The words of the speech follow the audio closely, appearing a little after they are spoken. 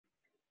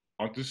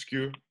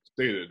Montesquieu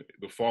stated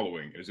the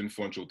following in his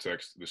influential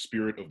text, The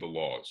Spirit of the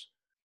Laws.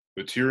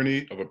 The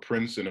tyranny of a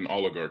prince in an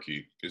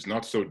oligarchy is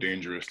not so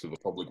dangerous to the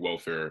public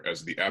welfare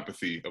as the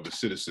apathy of a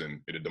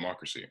citizen in a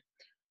democracy.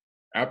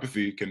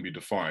 Apathy can be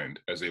defined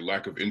as a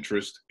lack of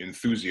interest,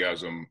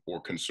 enthusiasm, or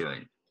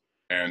concern.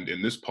 And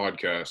in this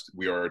podcast,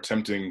 we are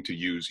attempting to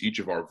use each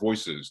of our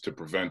voices to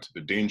prevent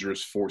the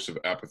dangerous force of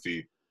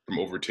apathy from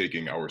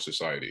overtaking our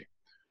society.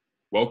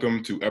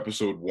 Welcome to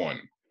episode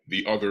 1,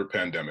 The Other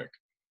Pandemic,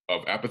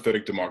 of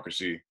Apathetic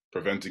Democracy,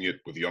 Preventing It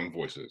with Young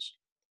Voices.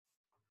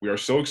 We are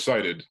so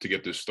excited to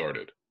get this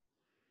started.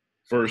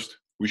 First,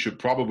 we should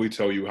probably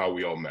tell you how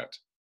we all met.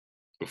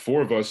 The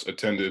four of us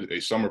attended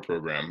a summer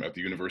program at the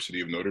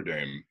University of Notre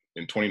Dame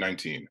in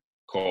 2019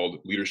 called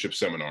Leadership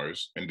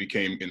Seminars and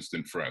became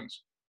instant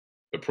friends.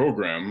 The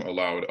program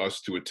allowed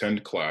us to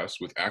attend class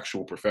with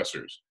actual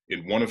professors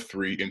in one of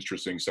 3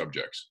 interesting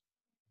subjects: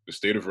 the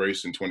state of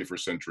race in 21st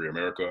century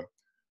America,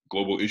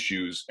 global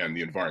issues, and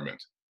the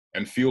environment,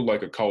 and feel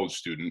like a college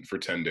student for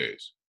 10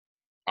 days.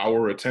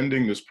 Our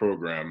attending this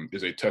program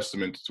is a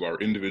testament to our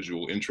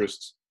individual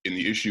interests in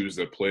the issues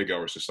that plague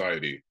our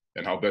society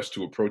and how best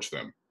to approach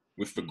them,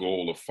 with the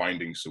goal of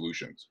finding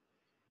solutions.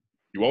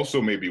 You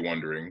also may be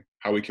wondering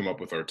how we came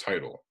up with our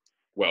title.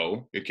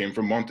 Well, it came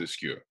from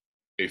Montesquieu,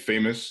 a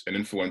famous and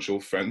influential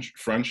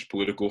French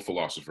political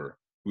philosopher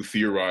who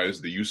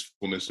theorized the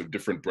usefulness of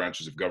different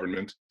branches of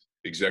government,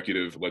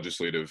 executive,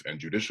 legislative, and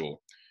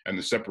judicial, and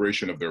the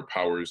separation of their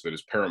powers that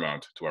is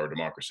paramount to our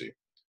democracy.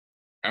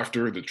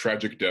 After the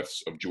tragic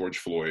deaths of George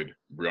Floyd,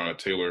 Breonna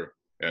Taylor,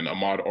 and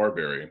Ahmaud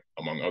Arbery,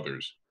 among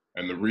others,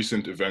 and the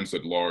recent events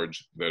at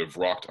large that have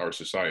rocked our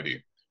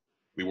society,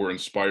 we were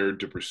inspired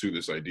to pursue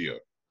this idea.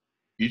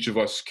 Each of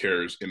us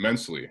cares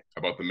immensely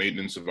about the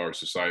maintenance of our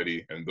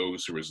society and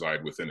those who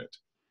reside within it.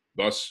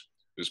 Thus,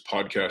 this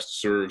podcast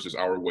serves as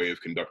our way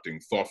of conducting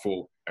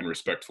thoughtful and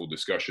respectful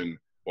discussion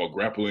while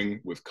grappling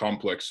with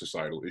complex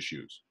societal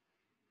issues.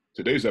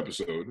 Today's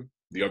episode,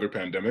 The Other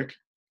Pandemic,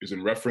 is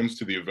in reference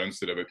to the events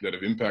that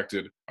have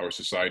impacted our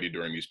society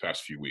during these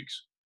past few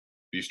weeks.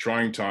 These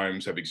trying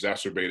times have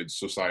exacerbated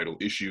societal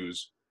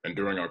issues, and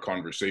during our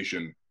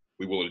conversation,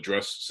 we will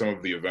address some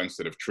of the events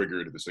that have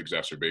triggered this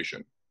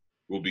exacerbation.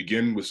 We'll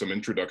begin with some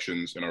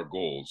introductions and our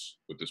goals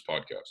with this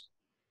podcast.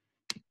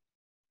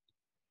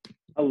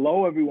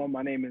 Hello, everyone.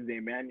 My name is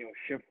Emmanuel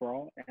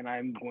Schifferall, and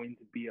I'm going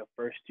to be a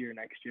first year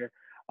next year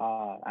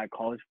at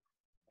college.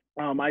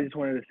 I just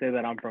wanted to say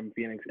that I'm from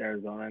Phoenix,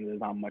 Arizona, and there's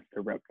not much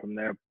to rep from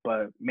there.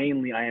 But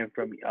mainly, I am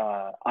from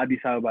Addis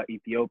Ababa,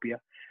 Ethiopia,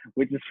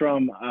 which is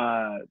from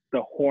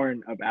the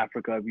Horn of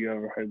Africa, if you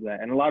ever heard of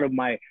that. And a lot of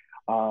my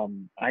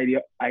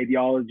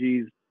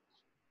ideologies,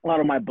 a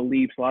lot of my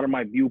beliefs, a lot of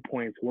my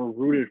viewpoints were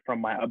rooted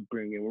from my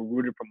upbringing, were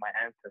rooted from my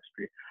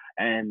ancestry.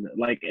 And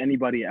like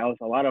anybody else,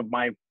 a lot of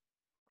my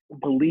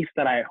beliefs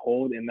that I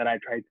hold and that I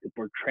try to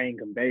portray and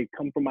convey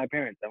come from my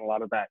parents, and a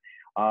lot of that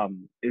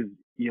is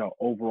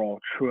overall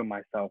true in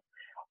myself.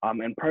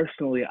 And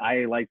personally,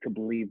 I like to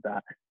believe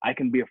that I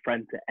can be a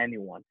friend to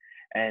anyone.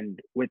 And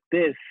with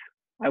this,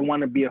 I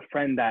want to be a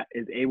friend that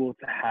is able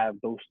to have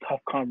those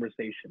tough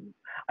conversations.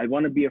 I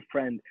want to be a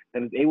friend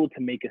that is able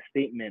to make a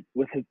statement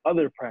with his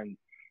other friends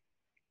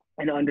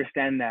and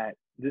understand that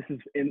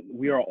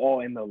we are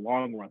all in the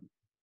long run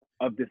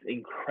of this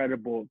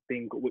incredible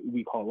thing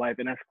we call life.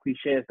 And as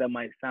cliche as that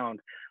might sound,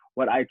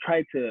 what I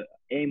try to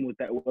aim with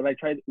that, what I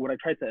try to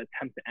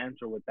attempt to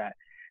answer with that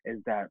is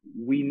that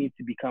we need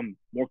to become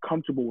more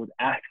comfortable with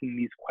asking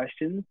these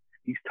questions,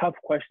 these tough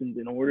questions,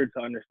 in order to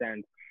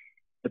understand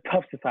the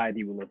tough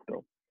society we live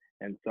through.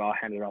 And so I'll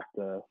hand it off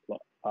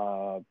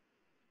to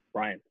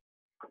Brian.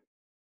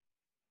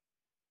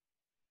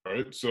 All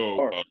right.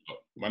 So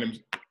my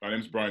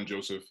name's Brian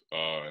Joseph,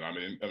 and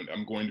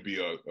I'm going to be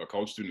a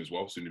college student as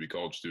well, soon to be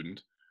college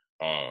student,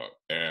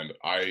 and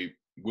I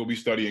will be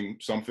studying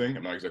something.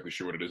 I'm not exactly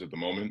sure what it is at the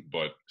moment,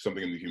 but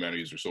something in the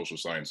humanities or social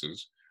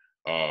sciences.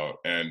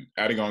 And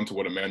adding on to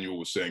what Emmanuel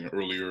was saying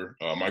earlier,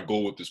 my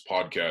goal with this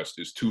podcast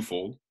is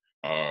twofold.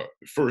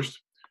 First,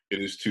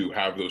 it is to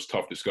have those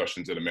tough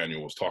discussions that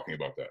Emmanuel was talking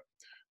about.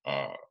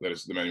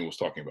 Emmanuel was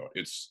talking about.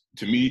 It's,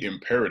 to me,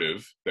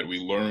 imperative that we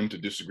learn to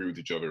disagree with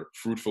each other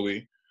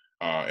fruitfully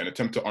and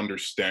attempt to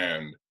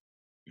understand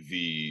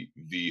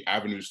the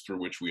avenues through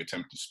which we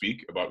attempt to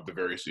speak about the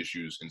various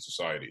issues in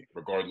society,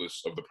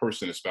 regardless of the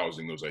person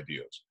espousing those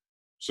ideas.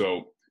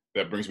 So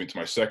that brings me to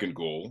my second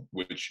goal,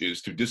 which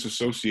is to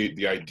disassociate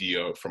the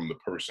idea from the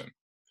person.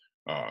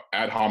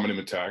 Ad hominem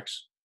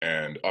attacks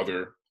and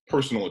other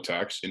personal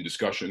attacks in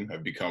discussion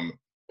have become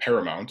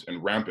paramount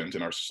and rampant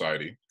in our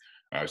society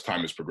as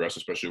time has progressed,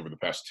 especially over the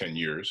past 10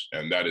 years.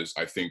 And that is,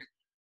 I think,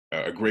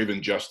 a grave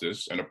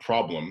injustice and a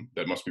problem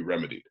that must be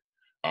remedied.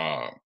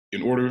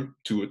 In order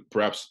to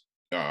perhaps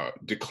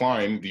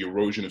decline the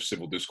erosion of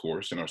civil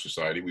discourse in our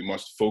society, we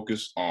must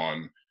focus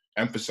on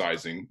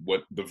emphasizing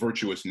what the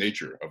virtuous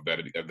nature of that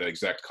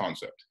exact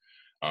concept.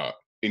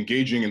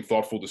 Engaging in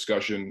thoughtful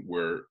discussion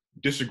where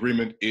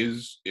disagreement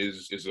is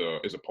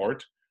a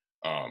part,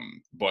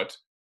 but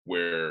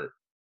where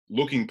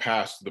looking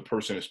past the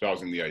person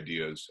espousing the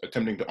ideas,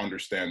 attempting to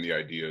understand the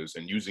ideas,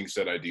 and using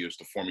said ideas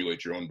to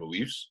formulate your own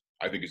beliefs,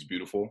 I think is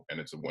beautiful, and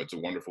it's a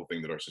wonderful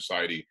thing that our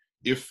society,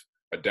 if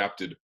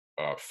adapted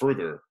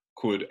further,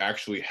 could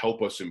actually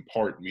help us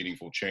impart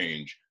meaningful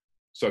change,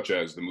 such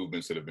as the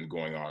movements that have been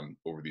going on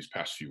over these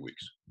past few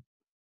weeks.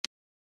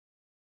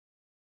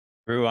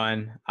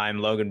 Everyone, I'm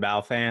Logan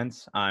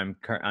Balfans. I'm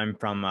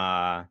from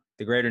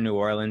the greater New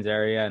Orleans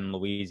area in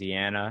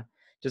Louisiana.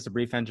 Just a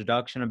brief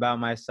introduction about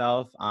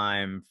myself.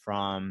 I'm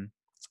from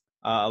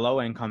a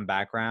low-income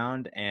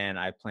background, and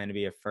I plan to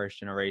be a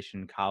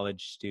first-generation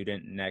college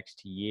student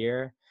next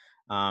year.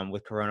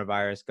 With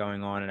coronavirus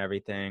going on and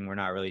everything, we're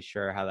not really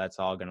sure how that's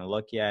all going to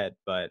look yet,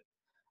 but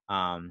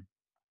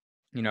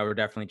we're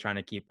definitely trying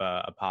to keep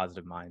a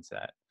positive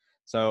mindset.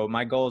 So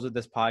my goals with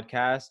this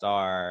podcast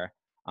are,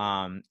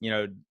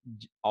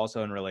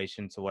 also in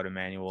relation to what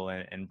Emmanuel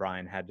and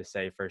Brian had to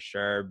say for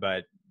sure,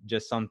 but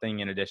just something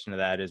in addition to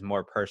that is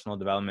more personal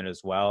development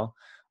as well.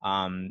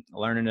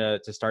 Learning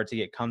to start to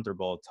get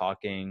comfortable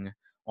talking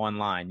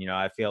online.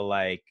 I feel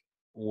like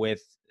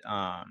with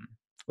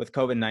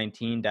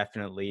COVID-19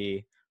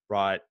 definitely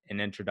brought an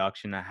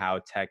introduction to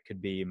how tech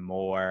could be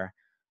more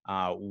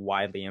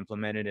widely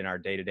implemented in our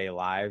day-to-day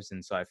lives.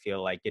 And so I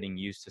feel like getting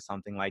used to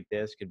something like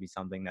this could be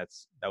something that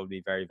would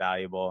be very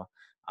valuable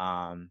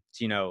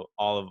to,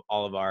 all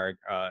of our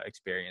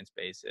experience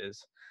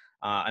bases.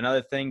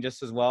 Another thing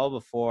just as well,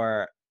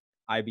 before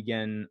we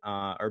begin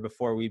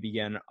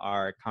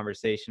our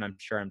conversation, I'm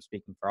sure I'm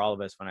speaking for all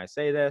of us when I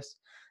say this,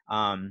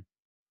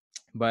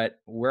 but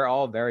we're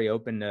all very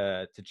open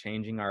to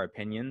changing our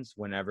opinions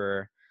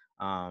whenever,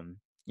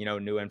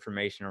 new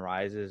information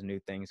arises, new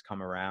things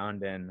come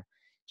around, and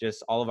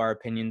just all of our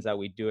opinions that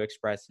we do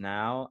express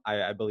now.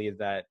 I believe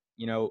that,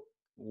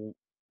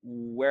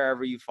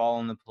 wherever you fall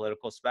on the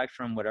political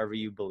spectrum, whatever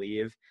you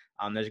believe,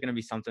 there's going to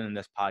be something in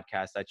this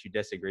podcast that you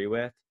disagree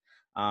with.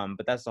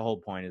 But that's the whole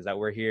point, is that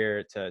we're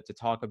here to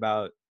talk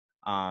about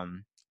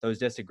those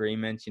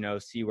disagreements,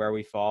 see where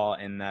we fall,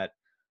 and that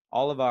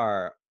all of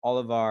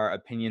our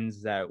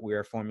opinions that we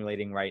are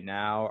formulating right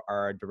now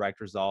are a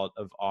direct result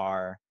of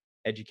our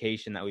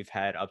education that we've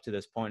had up to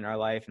this point in our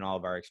life and all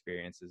of our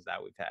experiences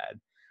that we've had.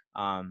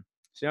 I'm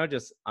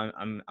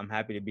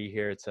happy to be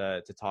here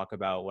to talk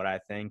about what I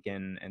think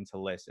and to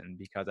listen,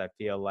 because I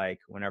feel like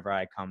whenever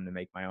I come to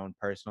make my own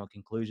personal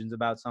conclusions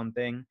about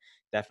something,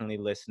 definitely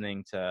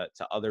listening to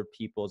other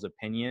people's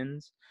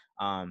opinions,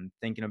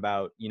 thinking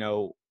about,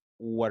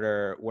 what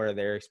are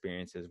their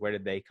experiences, where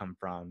did they come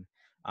from,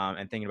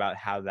 and thinking about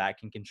how that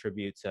can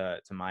contribute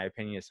to my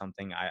opinion is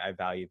something I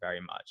value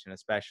very much. And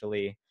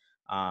especially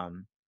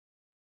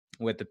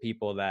with the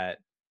people that,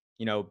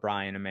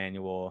 Brian,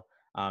 Emmanuel,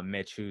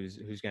 Mitch, who's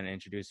going to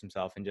introduce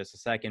himself in just a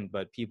second,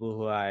 but people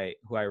who I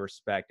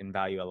respect and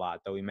value a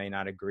lot, though we may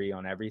not agree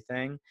on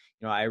everything.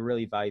 I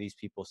really value these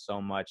people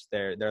so much.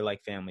 They're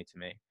like family to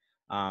me.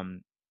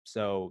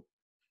 So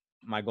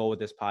my goal with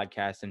this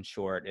podcast, in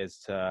short, is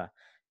to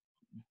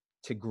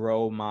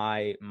grow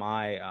my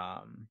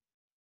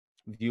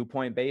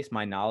viewpoint base,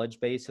 my knowledge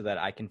base, so that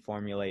I can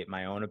formulate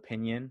my own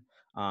opinion,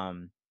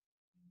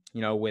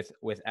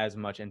 with as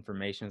much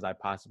information as I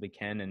possibly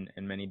can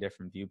and many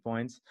different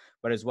viewpoints,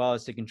 but as well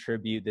as to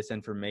contribute this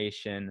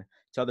information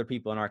to other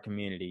people in our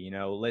community.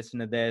 Listen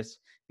to this,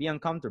 be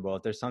uncomfortable.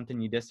 If there's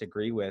something you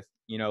disagree with,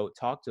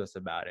 talk to us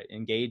about it,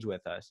 engage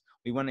with us.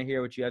 We want to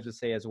hear what you have to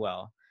say as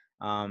well.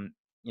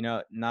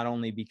 Not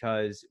only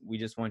because we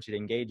just want you to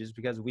engage, is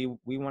because we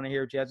want to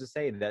hear what you have to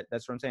say.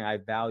 That's what I'm saying. I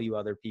value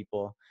other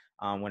people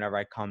whenever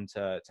I come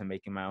to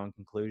making my own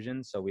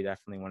conclusions. So we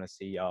definitely want to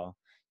see y'all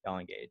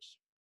engaged.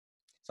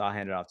 So I'll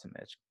hand it off to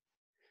Mitch.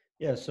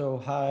 Yeah, so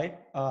hi,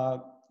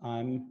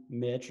 I'm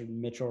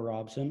Mitchell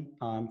Robson.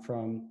 I'm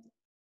from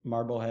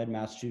Marblehead,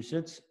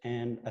 Massachusetts.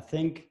 And I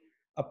think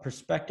a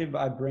perspective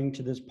I bring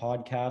to this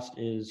podcast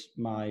is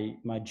my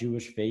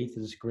Jewish faith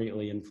has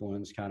greatly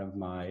influenced kind of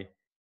my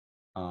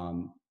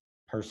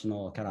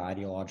personal kind of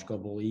ideological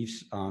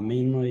beliefs,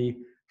 mainly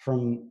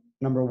from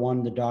number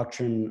one, the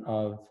doctrine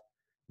of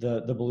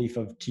the belief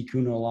of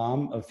tikkun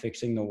olam, of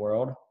fixing the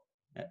world.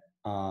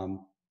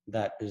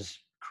 That is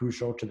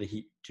crucial to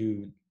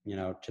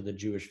the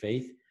Jewish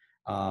faith.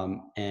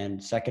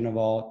 And second of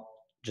all,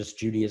 just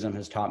Judaism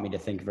has taught me to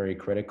think very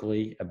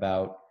critically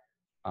about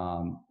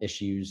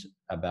issues,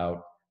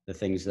 about the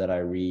things that I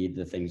read,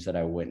 the things that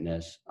I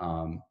witness,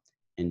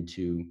 and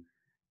to,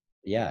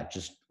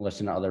 just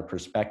listen to other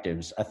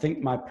perspectives. I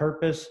think my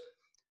purpose,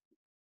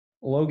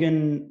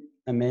 Logan,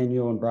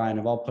 Emmanuel, and Brian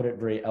have all put it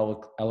very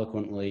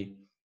eloquently,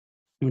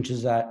 which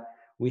is that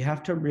we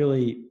have to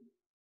really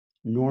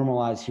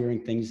normalize hearing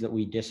things that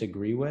we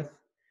disagree with.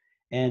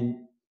 And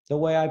the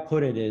way I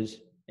put it is,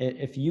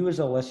 if you as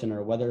a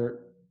listener,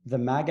 whether the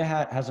MAGA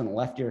hat hasn't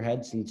left your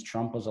head since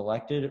Trump was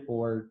elected,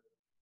 or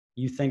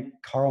you think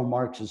Karl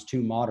Marx is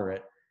too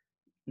moderate,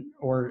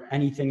 or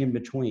anything in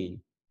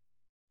between,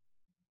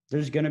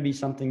 there's going to be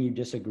something you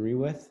disagree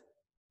with,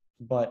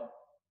 but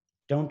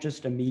don't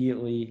just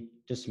immediately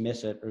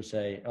dismiss it or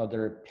say, oh,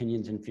 their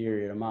opinion's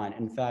inferior to mine.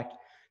 In fact,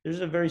 there's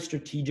a very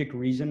strategic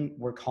reason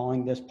we're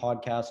calling this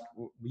podcast,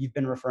 we've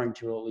been referring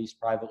to, at least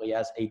privately,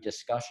 as a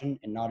discussion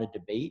and not a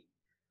debate.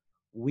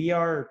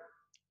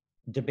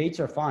 Debates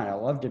are fine. I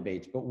love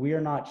debates, but we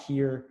are not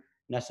here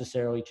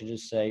necessarily to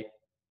just say,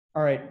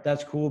 all right,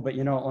 that's cool, but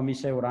let me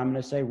say what I'm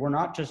going to say.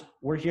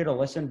 We're here to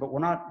listen, but we're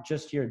not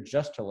just here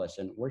just to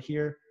listen. We're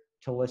here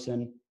to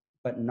listen,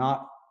 but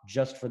not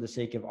just for the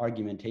sake of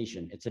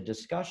argumentation. It's a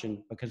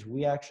discussion because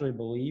we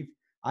actually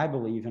I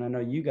believe, and I know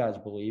you guys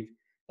believe,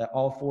 that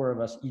all four of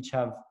us each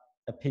have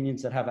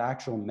opinions that have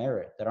actual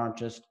merit, that aren't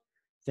just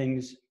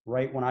things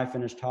right when I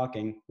finish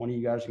talking, one of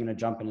you guys are going to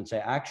jump in and say,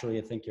 actually,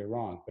 I think you're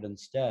wrong. But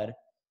instead,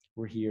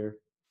 we're here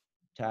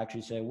to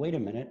actually say, wait a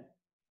minute,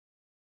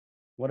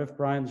 what if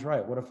Brian's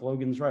right? What if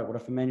Logan's right? What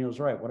if Emmanuel's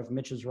right? What if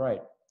Mitch is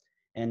right?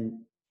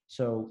 And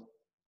so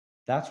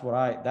that's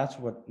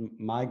what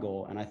my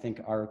goal, and I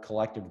think our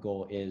collective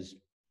goal is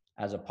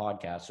as a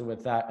podcast. So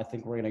with that, I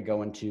think we're going to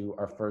go into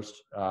our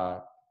first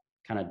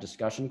kind of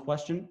discussion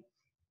question,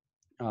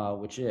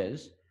 which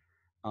is,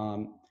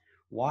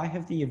 why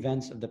have the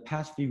events of the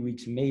past few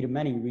weeks made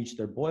many reach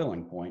their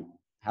boiling point?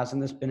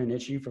 Hasn't this been an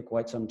issue for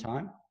quite some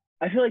time?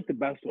 I feel like the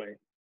best way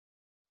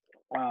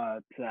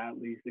to at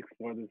least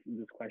explore this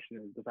question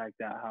is the fact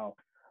that how,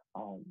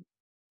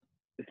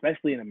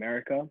 especially in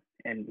America,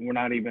 and we're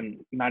not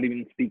even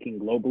speaking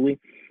globally,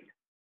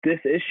 this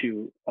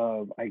issue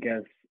of, I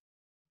guess,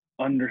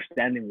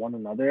 understanding one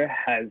another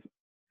has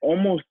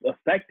almost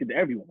affected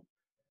everyone,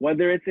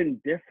 whether it's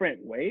in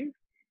different ways,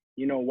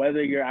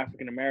 whether you're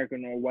African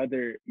American or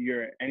whether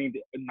you're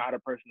not a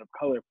person of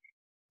color.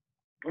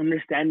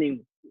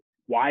 Understanding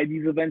why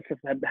these events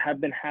have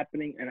been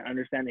happening and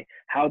understanding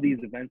how these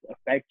events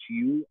affect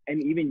you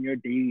and even your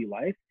daily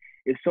life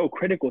is so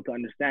critical to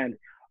understand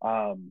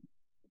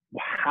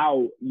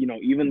how,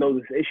 even though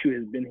this issue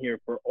has been here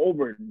for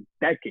over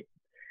decades,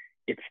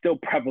 it's still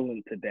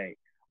prevalent today.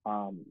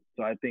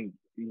 So I think,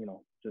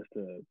 just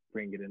to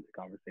bring it into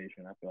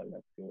conversation, I feel like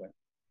that's a good way.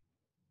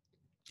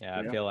 Yeah,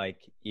 I feel like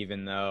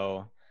even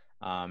though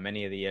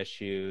many of the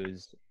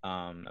issues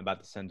about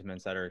the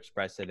sentiments that are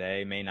expressed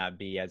today may not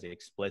be as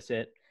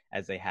explicit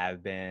as they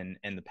have been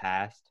in the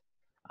past,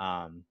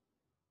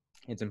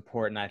 it's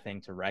important, I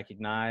think, to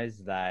recognize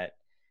that,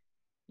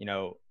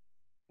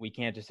 we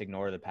can't just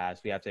ignore the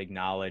past. We have to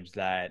acknowledge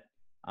that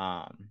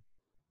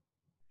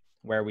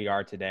where we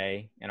are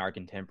today in our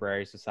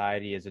contemporary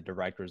society is a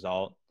direct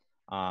result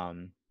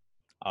of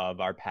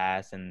our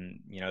past and,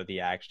 the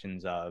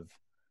actions of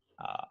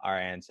our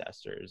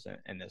ancestors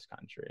in this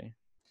country.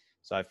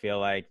 So I feel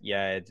like,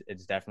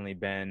 it's definitely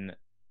been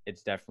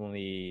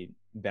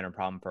a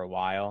problem for a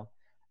while.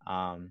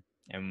 And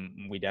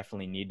we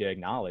definitely need to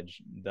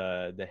acknowledge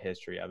the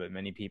history of it.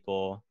 Many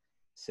people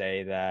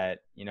say that,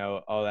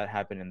 oh, that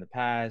happened in the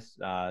past.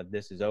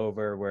 This is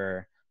over.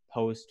 We're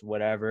post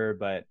whatever.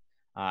 But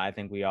I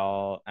think we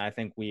all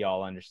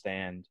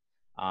understand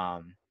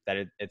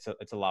that it's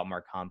a lot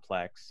more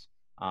complex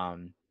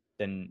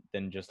than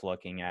just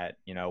looking at,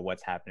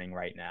 what's happening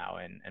right now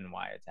and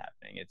why it's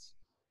happening. It's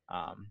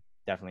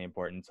definitely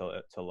important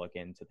to look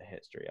into the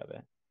history of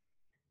it.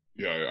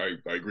 Yeah,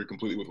 I agree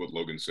completely with what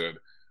Logan said.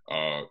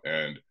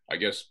 And I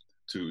guess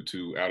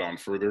to add on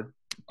further,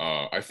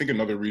 I think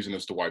another reason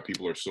as to why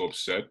people are so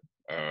upset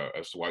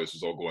as to why this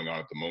is all going on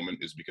at the moment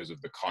is because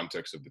of the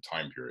context of the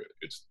time period.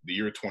 It's the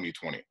year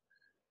 2020.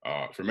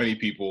 For many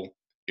people,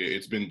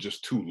 it's been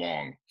just too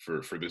long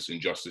for this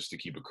injustice to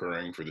keep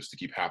occurring, for this to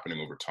keep happening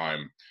over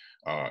time.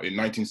 In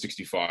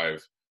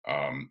 1965,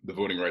 the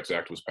Voting Rights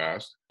Act was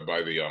passed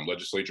by the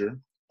legislature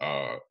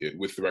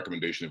with the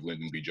recommendation of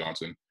Lyndon B.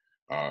 Johnson.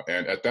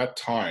 And at that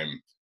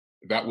time,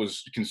 that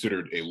was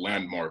considered a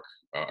landmark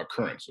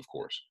occurrence, of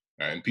course.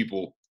 And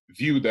people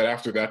viewed that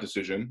after that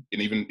decision,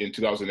 and even in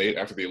 2008,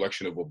 after the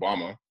election of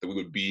Obama, that we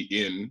would be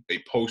in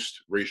a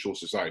post-racial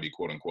society,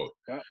 quote unquote,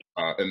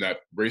 and that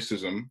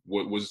racism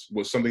was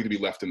something to be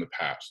left in the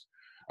past.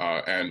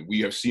 And we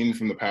have seen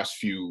from the past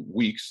few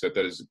weeks that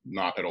is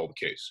not at all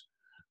the case.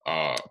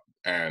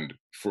 And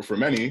for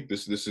many,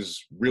 this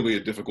is really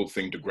a difficult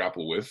thing to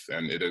grapple with,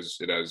 and it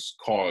has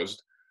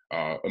caused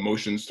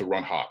emotions to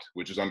run hot,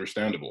 which is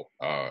understandable.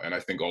 And I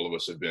think all of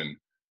us have been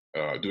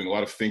doing a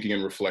lot of thinking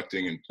and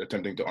reflecting and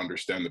attempting to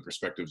understand the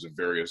perspectives of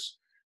various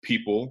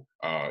people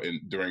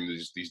during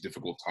these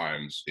difficult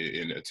times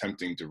in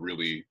attempting to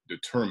really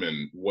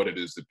determine what it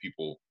is that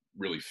people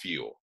really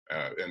feel.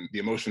 And the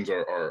emotions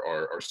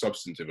are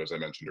substantive, as I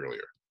mentioned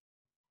earlier.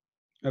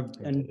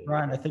 And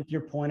Brian, I think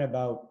your point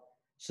about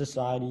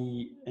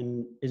society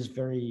is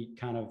very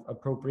kind of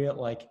appropriate.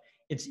 Like,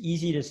 it's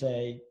easy to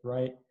say,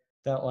 right,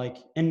 that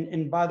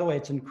and by the way,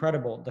 it's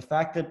incredible. The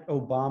fact that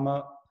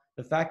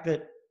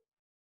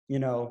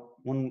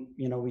when,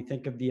 we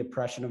think of the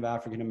oppression of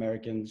African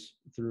Americans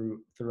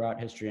throughout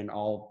history and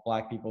all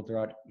Black people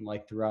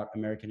throughout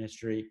American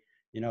history,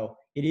 it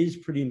is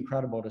pretty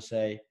incredible to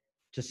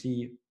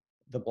see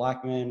the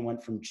Black man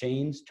went from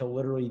chains to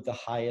literally the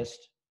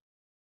highest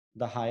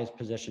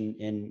position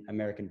in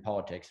American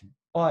politics.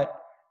 But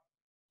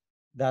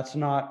that's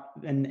not,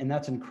 and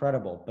that's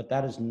incredible, but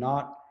that is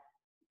not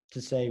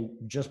to say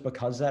just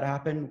because that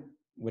happened,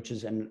 which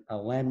is a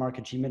landmark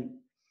achievement,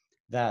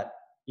 that,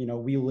 you know,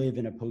 we live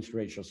in a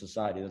post-racial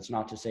society. That's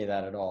not to say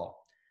that at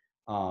all.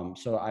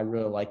 So I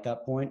really like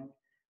that point.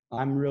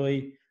 I'm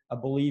really a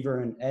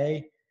believer in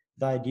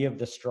the idea of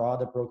the straw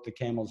that broke the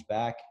camel's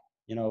back.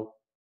 You know,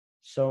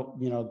 so,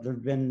 you know,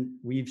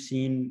 we've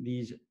seen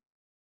these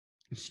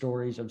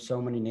stories of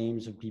so many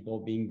names of people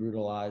being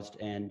brutalized,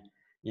 and,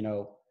 you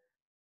know,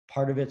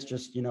 part of it's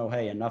just, you know,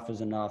 hey, enough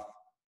is enough.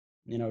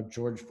 You know,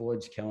 George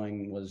Floyd's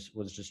killing was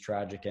just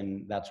tragic,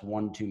 and that's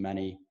one too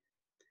many.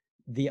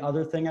 The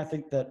other thing I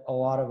think that a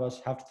lot of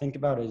us have to think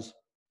about is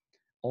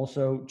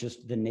also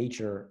just the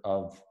nature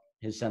of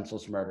his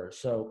senseless murder.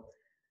 So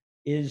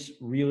is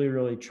really,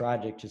 really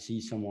tragic to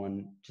see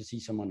someone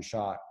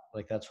shot.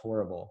 Like, that's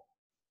horrible.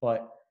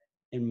 But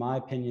in my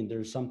opinion,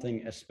 there's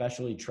something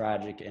especially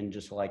tragic and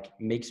just like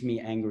makes me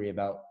angry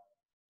about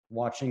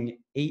watching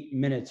 8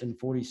 minutes and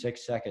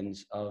 46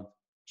 seconds of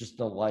just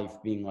the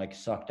life being like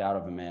sucked out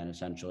of a man,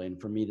 essentially. And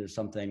for me, there's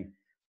something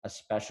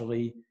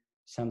especially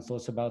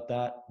senseless about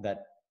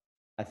that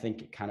I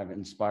think it kind of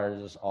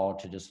inspires us all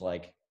to just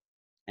like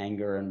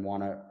anger and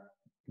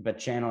but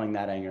channeling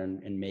that anger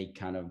and make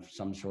kind of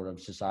some sort of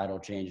societal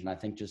change. And I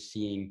think just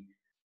seeing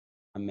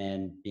a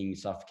man being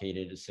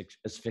suffocated,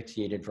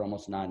 asphyxiated for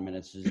almost 9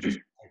 minutes is just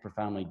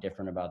profoundly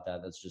different about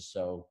that. That's just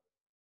so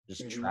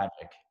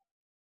tragic.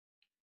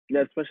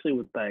 Yeah, especially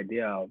with the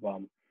idea of,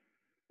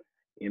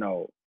 you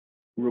know,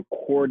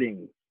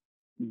 recording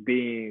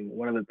being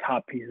one of the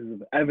top pieces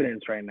of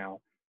evidence right now.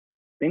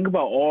 Think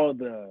about all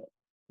the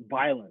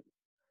violence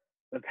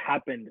that's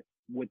happened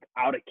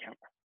without a camera,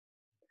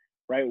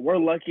 right? We're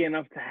lucky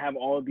enough to have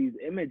all these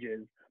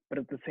images, but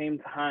at the same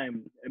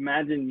time,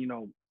 imagine, you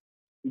know,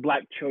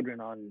 Black children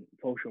on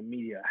social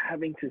media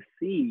having to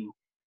see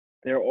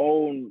their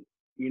own,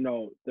 you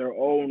know, their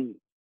own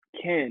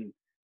kin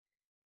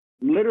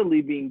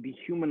literally being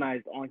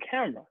dehumanized on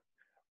camera,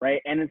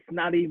 right? And it's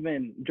not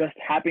even just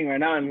happening right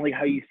now. And like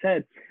how you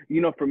said,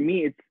 you know, for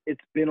me,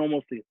 it's been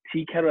almost a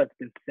tea kettle that's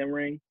been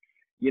simmering,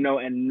 you know,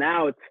 and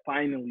now it's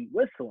finally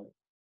whistling.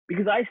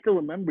 Because I still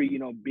remember, you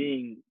know,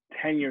 being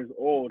 10 years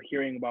old,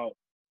 hearing about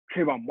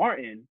Trayvon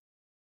Martin,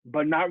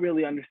 but not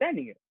really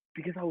understanding it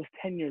because I was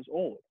 10 years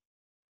old,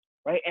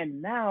 right?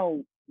 And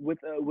now with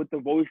the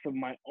voice of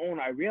my own,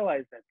 I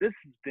realized that this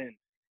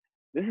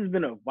has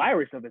been a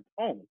virus of its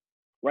own,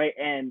 right?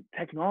 And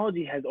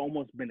technology has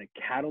almost been a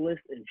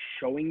catalyst in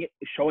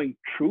showing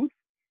truth,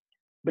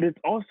 but it's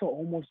also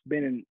almost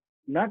been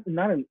not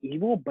an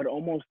evil, but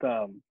almost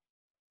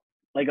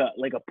like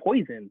a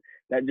poison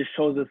that just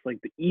shows us like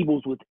the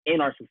evils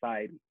within our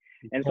society.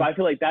 And so I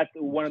feel like that's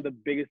one of the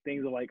biggest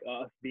things of like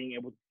us being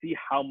able to see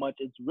how much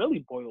it's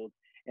really boiled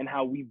and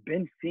how we've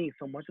been seeing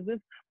so much of this,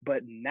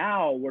 but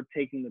now we're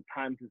taking the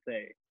time to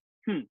say,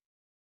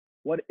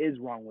 what is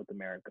wrong with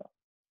America?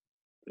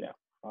 Yeah.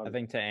 I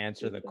think to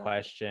answer the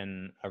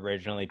question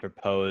originally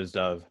proposed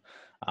of,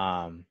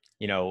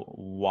 you know,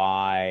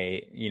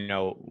 why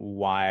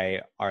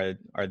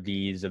are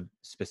these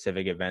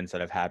specific events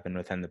that have happened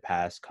within the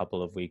past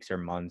couple of weeks or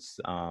months,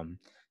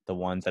 the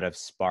ones that have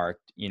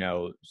sparked, you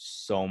know,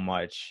 so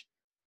much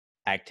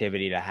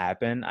activity to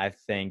happen? I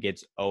think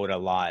it's owed a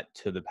lot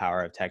to the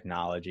power of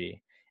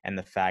technology and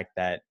the fact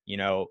that, you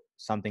know,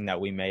 something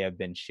that we may have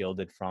been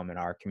shielded from in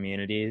our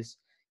communities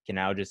can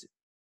now just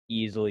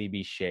easily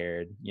be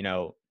shared, you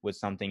know, with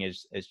something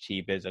as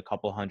cheap as a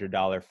couple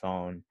 $100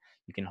 phone.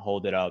 You can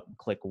hold it up,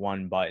 click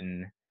one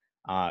button,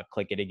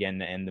 click it again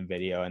to end the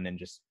video, and then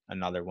just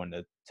another one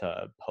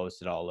to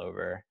post it all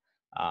over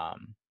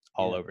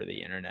over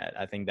the internet.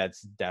 I think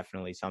that's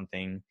definitely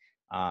something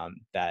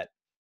that,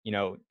 you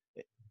know,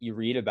 you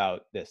read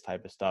about this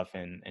type of stuff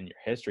in your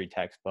history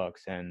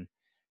textbooks and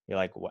you're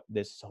like, what,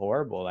 this is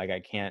horrible. Like, I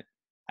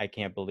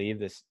can't believe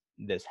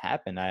this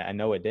happened. I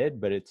know it did,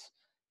 but it's,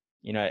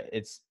 you know,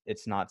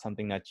 it's not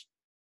something that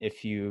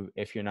if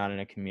you're not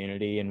in a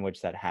community in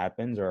which that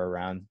happens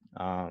or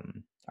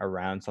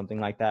around something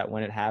like that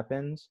when it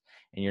happens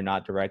and you're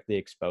not directly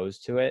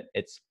exposed to it,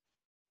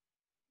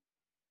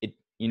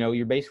 you know,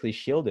 you're basically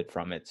shielded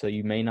from it. So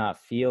you may not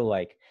feel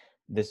like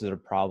this is a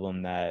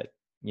problem that,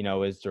 you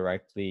know, is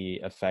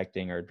directly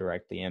affecting or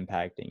directly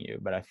impacting you.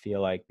 But I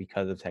feel like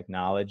because of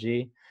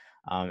technology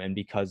and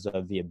because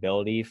of the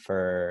ability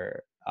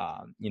for,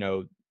 you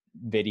know,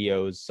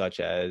 videos such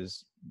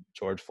as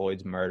George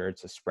Floyd's murder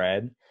to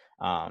spread,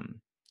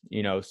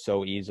 you know,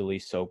 so easily,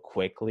 so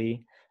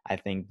quickly, I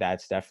think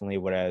that's definitely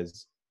what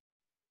has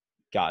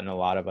gotten a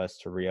lot of us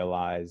to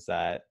realize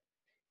that,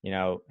 you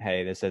know,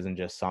 hey, this isn't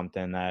just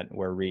something that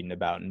we're reading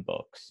about in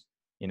books.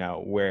 You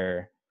know,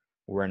 we're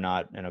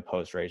not in a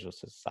post-racial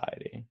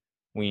society.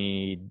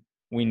 We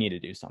need to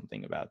do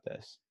something about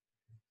this.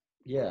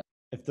 Yeah.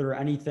 If there were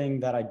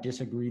anything that I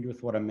disagreed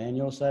with what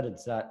Emmanuel said,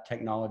 it's that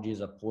technology is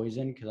a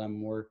poison, because I'm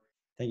more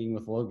thinking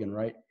with Logan,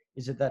 right?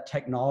 Is it that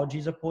technology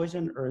is a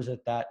poison, or is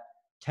it that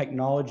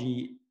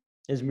technology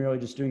is merely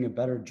just doing a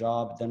better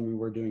job than we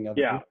were doing of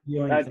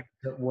viewing things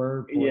that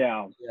were poison?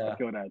 I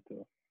feel that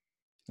too.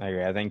 I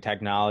agree. I think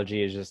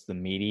technology is just the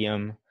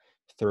medium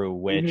through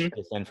which Mm-hmm.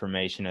 this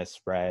information is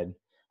spread.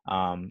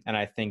 And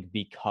I think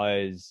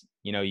because,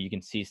 you know, you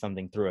can see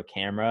something through a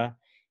camera,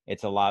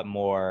 it's a lot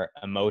more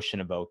emotion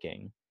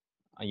evoking,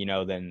 you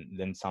know,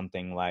 than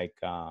something like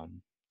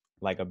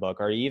a book,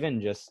 or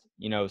even just,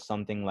 you know,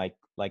 something like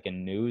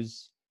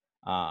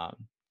um,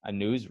 a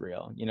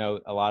newsreel. You know,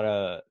 a lot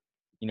of,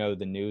 you know,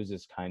 the news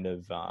is kind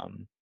of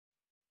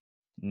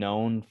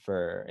known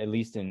for, at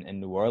least in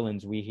New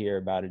Orleans, we hear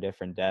about a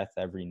different death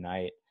every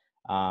night.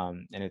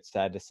 And it's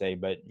sad to say,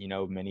 but, you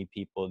know, many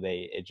people,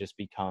 it just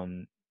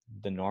become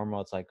the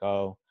normal. It's like,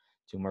 oh,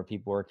 2 more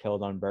people were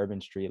killed on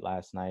Bourbon Street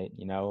last night.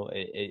 You know,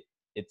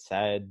 it's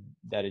sad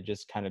that it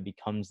just kind of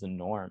becomes the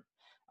norm.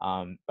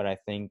 But I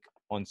think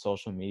on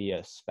social media,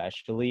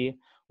 especially,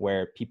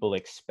 where people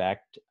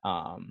expect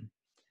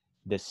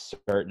this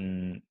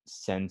certain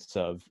sense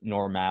of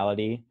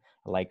normality,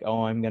 like,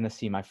 oh, I'm going to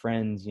see my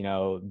friends, you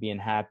know, being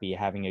happy,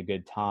 having a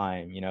good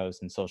time, you know,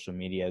 since social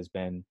media has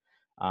been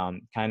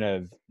kind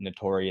of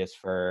notorious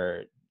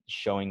for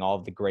showing all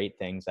of the great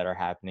things that are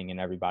happening in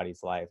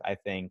everybody's life. I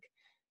think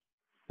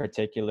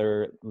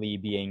particularly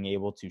being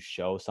able to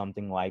show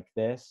something like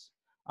this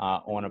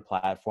on a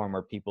platform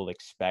where people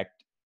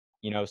expect,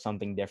 you know,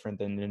 something different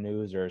than the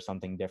news or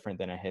something different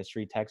than a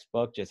history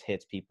textbook, just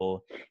hits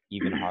people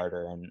even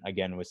harder. And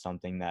again, was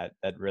something that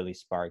really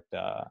sparked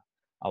a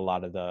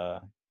lot of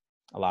the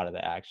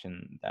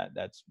action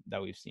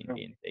that we've seen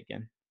being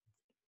taken.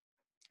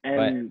 But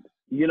And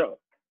you know,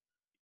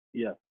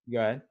 yeah. go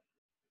ahead.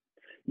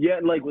 Yeah,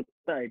 like with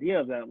the idea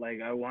of that, like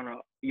I want to,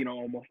 you know,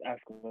 almost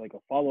ask like a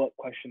follow-up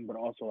question, but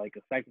also like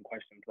a second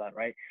question to that,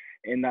 right?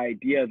 And the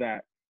idea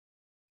that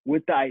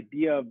with the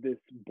idea of this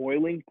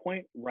boiling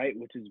point, right,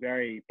 which is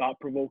very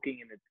thought-provoking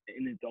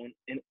in its own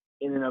in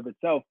and of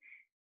itself,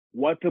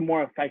 what's a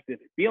more effective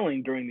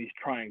feeling during these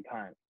trying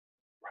times,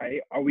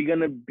 right? Are we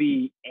gonna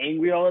be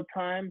angry all the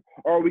time,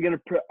 or are we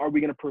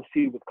gonna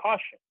proceed with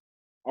caution?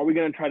 Are we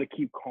gonna try to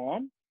keep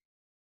calm,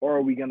 or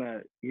are we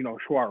gonna, you know,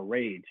 show our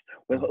rage,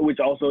 which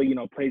also, you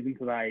know, plays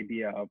into the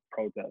idea of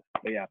protest?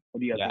 But yeah, what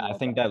do you guys think I about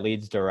think that?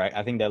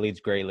 I think that leads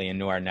greatly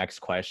into our next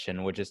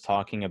question, which is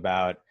talking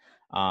about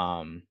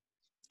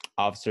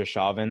Officer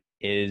Chauvin.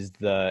 Is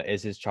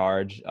his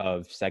charge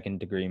of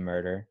second-degree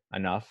murder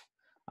enough?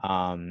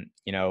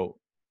 You know,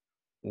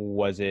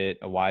 was it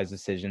a wise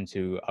decision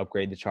to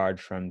upgrade the charge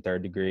from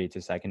third degree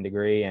to second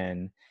degree?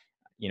 And,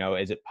 you know,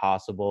 is it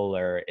possible,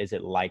 or is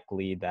it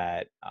likely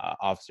that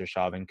Officer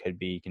Chauvin could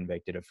be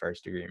convicted of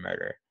first-degree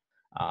murder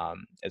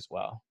as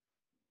well?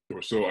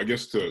 Sure. So I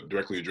guess to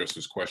directly address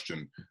this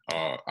question,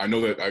 I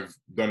know that I've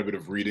done a bit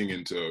of reading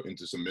into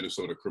some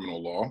Minnesota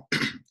criminal law,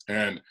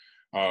 and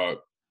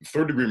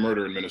third degree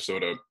murder in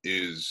Minnesota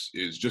is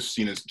just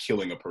seen as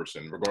killing a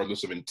person,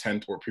 regardless of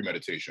intent or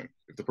premeditation.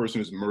 If the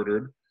person is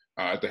murdered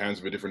at the hands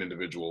of a different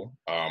individual,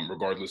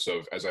 regardless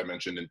of, as I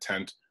mentioned,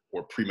 intent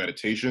or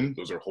premeditation,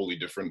 those are wholly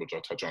different, which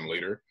I'll touch on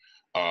later.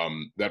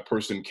 That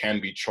person can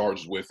be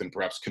charged with and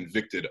perhaps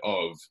convicted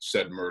of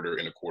said murder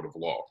in a court of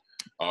law.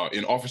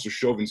 In Officer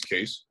Chauvin's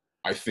case,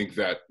 I think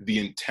that the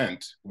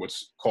intent,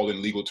 what's called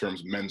in legal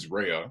terms mens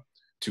rea,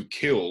 to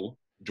kill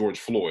George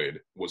Floyd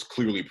was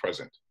clearly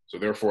present. So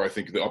therefore, I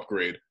think the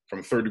upgrade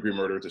from third-degree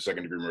murder to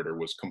second-degree murder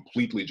was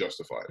completely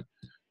justified.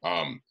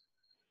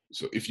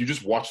 So if you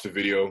just watch the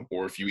video,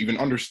 or if you even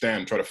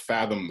understand, try to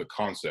fathom the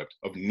concept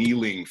of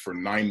kneeling for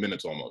 9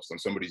 minutes almost on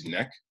somebody's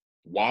neck,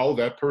 while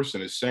that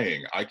person is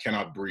saying, "I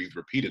cannot breathe,"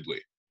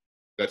 repeatedly,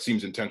 that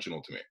seems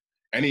intentional to me.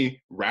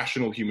 Any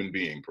rational human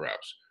being,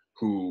 perhaps,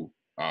 who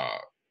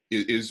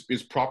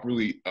is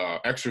properly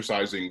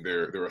exercising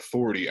their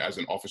authority as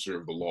an officer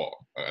of the law,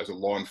 as a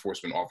law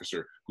enforcement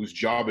officer whose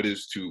job it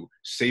is to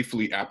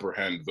safely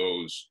apprehend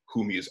those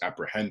whom he is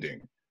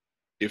apprehending.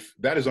 If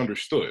that is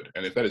understood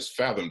and if that is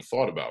fathomed,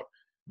 thought about,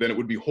 then it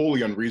would be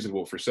wholly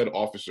unreasonable for said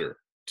officer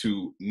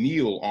to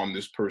kneel on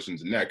this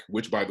person's neck,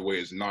 which, by the way,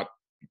 is not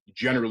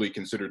generally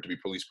considered to be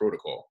police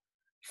protocol,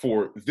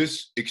 for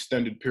this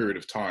extended period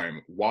of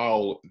time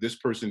while this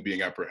person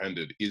being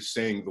apprehended is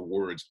saying the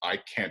words, "I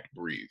can't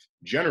breathe."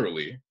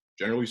 Generally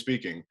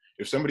speaking,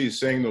 if somebody is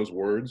saying those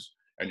words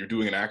and you're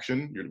doing an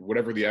action,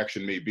 whatever the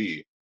action may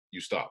be,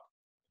 you stop.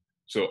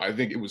 So I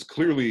think it was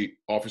clearly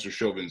Officer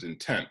Chauvin's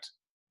intent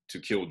to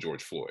kill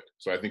George Floyd.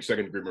 So I think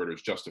second-degree murder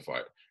is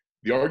justified.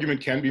 The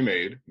argument can be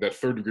made that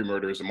third-degree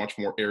murder is a much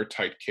more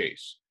airtight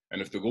case.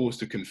 And if the goal is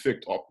to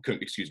convict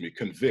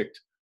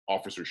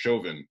Officer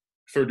Chauvin,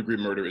 third-degree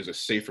murder is a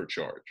safer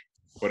charge.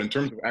 But in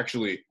terms of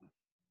actually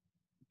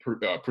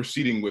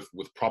proceeding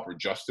with proper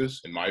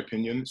justice, in my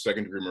opinion,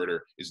 second-degree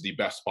murder is the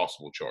best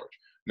possible charge.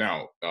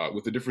 Now,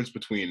 with the difference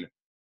between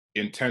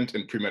intent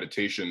and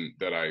premeditation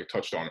that I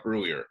touched on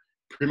earlier,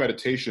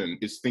 premeditation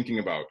is thinking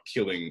about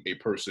killing a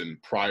person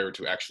prior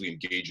to actually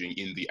engaging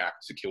in the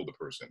act to kill the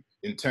person.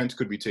 Intent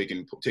could be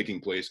taking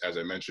place, as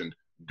I mentioned,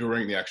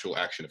 during the actual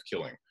action of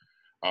killing.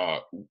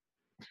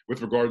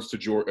 With regards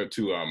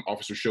to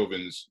Officer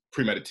Chauvin's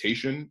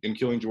premeditation in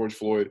killing George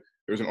Floyd,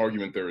 there's an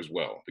argument there as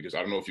well, because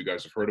I don't know if you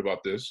guys have heard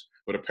about this,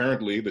 but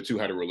apparently the two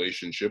had a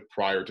relationship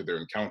prior to their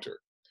encounter.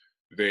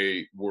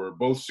 They were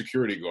both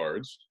security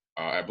guards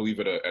I believe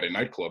at a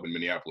nightclub in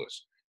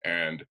Minneapolis.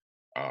 And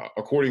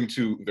according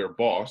to their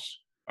boss,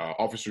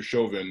 Officer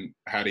Chauvin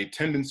had a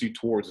tendency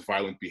towards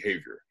violent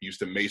behavior. He used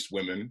to mace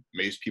women,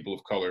 mace people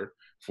of color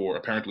for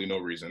apparently no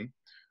reason.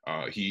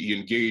 He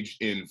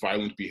engaged in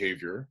violent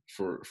behavior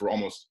for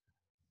almost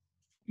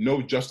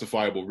no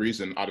justifiable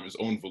reason out of his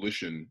own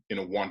volition in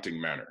a wanting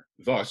manner.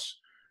 Thus,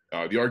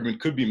 the argument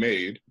could be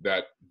made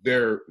that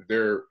their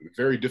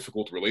very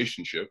difficult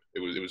relationship, it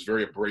was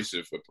very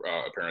abrasive,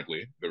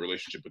 apparently, the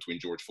relationship between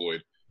George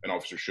Floyd and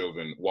Officer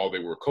Chauvin while they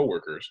were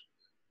coworkers.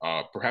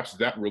 Perhaps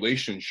that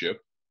relationship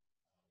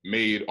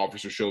made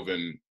Officer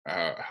Chauvin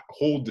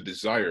hold the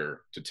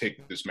desire to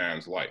take this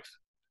man's life.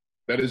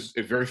 That is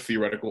a very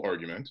theoretical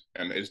argument,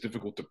 and it's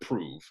difficult to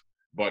prove.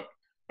 But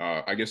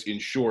I guess in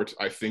short,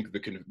 I think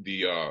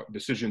the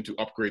decision to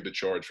upgrade the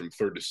charge from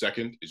third to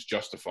second is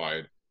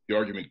justified. The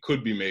argument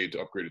could be made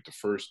to upgrade it to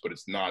first, but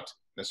it's not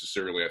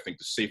necessarily, I think,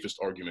 the safest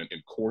argument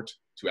in court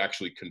to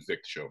actually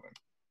convict Chauvin.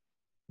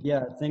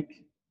 Yeah,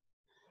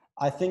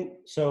 I think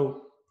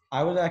so.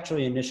 I was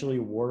actually initially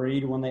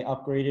worried when they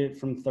upgraded it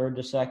from third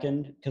to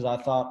second, because I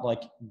thought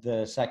like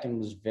the second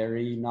was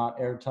very not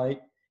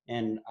airtight.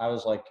 And I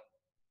was like,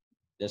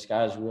 this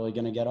guy's really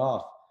going to get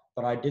off.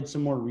 But I did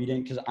some more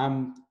reading because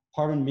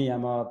pardon me, I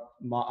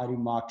do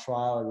mock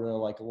trial. I really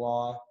like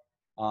law.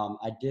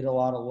 I did a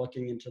lot of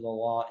looking into the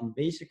law, and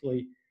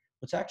basically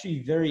what's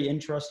actually very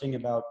interesting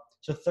about,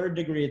 so third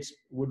degree,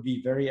 would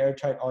be very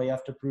airtight. All you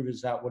have to prove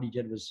is that what he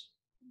did was,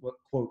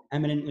 quote,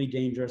 eminently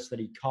dangerous, that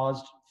he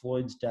caused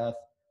Floyd's death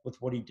with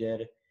what he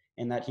did,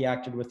 and that he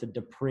acted with a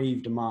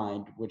depraved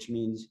mind, which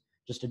means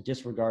just a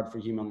disregard for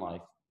human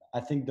life. I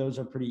think those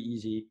are pretty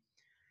easy.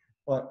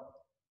 But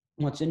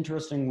what's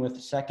interesting with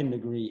second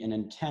degree and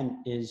intent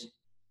is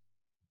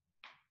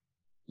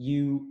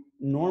you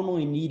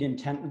normally need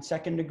intent with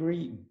second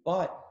degree,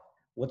 but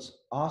what's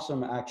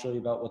awesome actually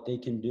about what they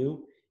can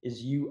do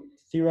is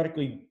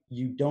theoretically,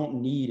 you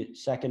don't need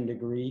second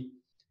degree,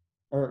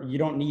 or you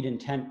don't need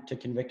intent to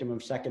convict him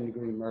of second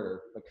degree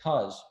murder,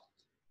 because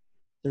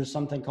there's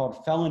something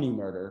called felony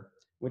murder,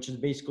 which is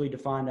basically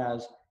defined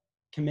as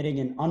committing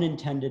an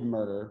unintended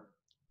murder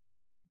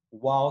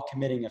while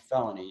committing a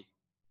felony.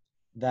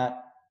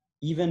 That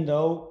even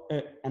though,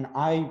 and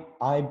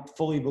I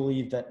fully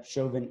believe that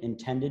Chauvin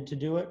intended to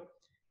do it,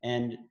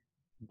 and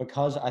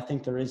because I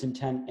think there is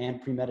intent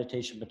and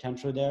premeditation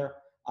potentially there,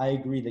 I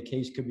agree the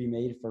case could be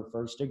made for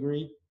first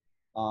degree.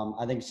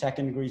 I think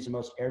second degree is the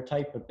most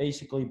airtight, but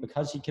basically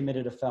because he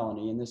committed a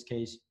felony, in this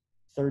case,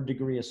 third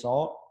degree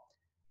assault,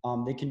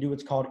 they can do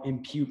what's called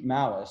impute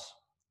malice,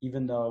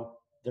 even though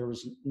there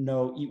was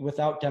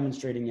without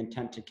demonstrating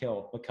intent to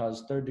kill,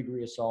 because third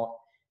degree assault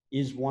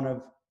is one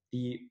of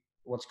the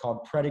what's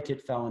called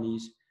predicate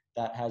felonies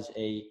that has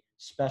a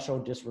special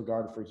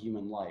disregard for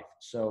human life.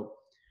 So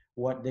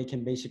what they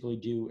can basically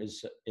do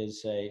is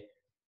say,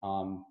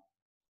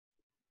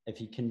 if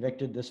he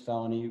convicted this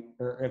felony,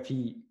 or if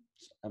he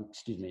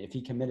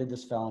committed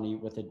this felony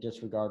with a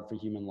disregard for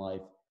human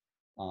life,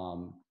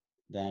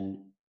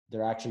 then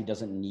there actually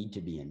doesn't need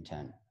to be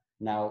intent.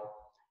 Now,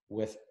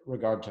 with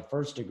regard to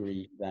first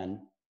degree,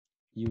 then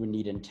you would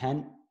need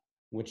intent,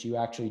 which you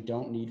actually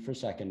don't need for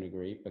second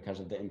degree because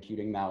of the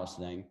imputing malice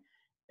thing.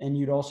 And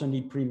you'd also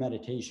need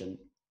premeditation.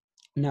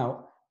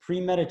 Now,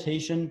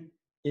 premeditation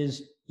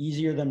is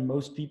easier than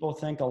most people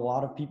think. A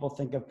lot of people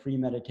think of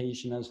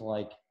premeditation as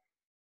like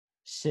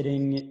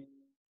sitting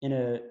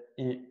in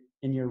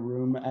your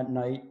room at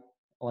night,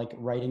 like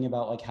writing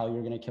about like how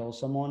you're going to kill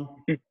someone.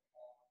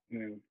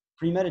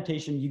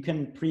 Premeditation, you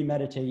can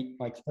premeditate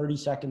like 30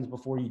 seconds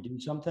before you do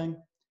something.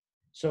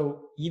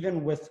 So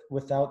even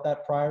without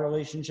that prior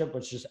relationship,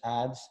 which just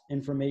adds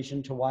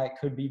information to why it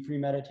could be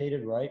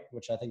premeditated, right?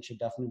 Which I think should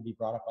definitely be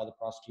brought up by the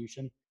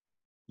prosecution.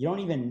 You don't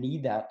even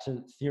need that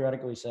to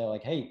theoretically say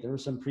like, hey, there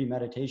was some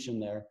premeditation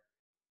there.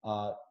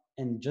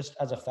 And just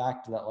as a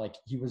fact that like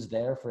he was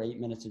there for 8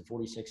 minutes and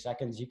 46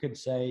 seconds, you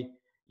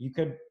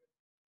could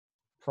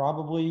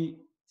probably,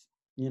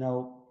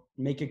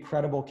 make a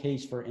credible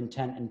case for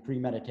intent and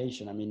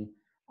premeditation. I mean,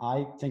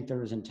 I think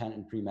there is intent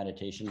and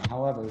premeditation.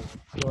 However,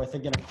 I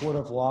think in a court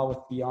of law with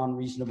beyond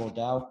reasonable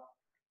doubt,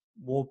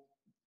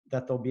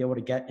 that they'll be able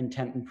to get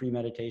intent and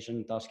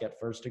premeditation, thus get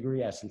first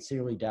degree. I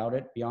sincerely doubt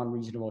it. Beyond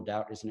reasonable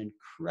doubt is an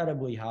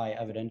incredibly high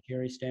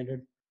evidentiary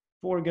standard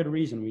for a good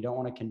reason. We don't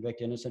want to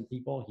convict innocent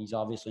people. He's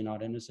obviously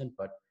not innocent,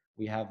 but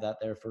we have that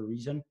there for a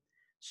reason.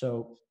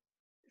 So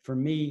for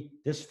me,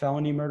 this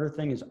felony murder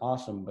thing is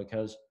awesome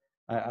because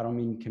I don't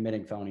mean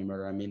committing felony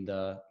murder. I mean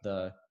the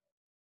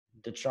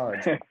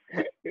charge.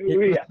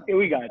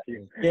 we got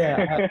you.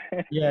 Yeah.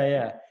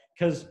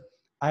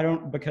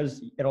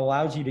 Because it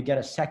allows you to get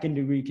a second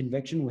degree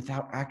conviction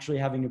without actually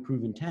having to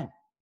prove intent.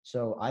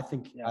 So I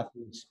think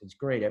it's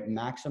great. It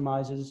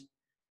maximizes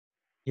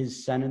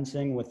his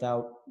sentencing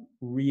without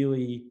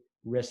really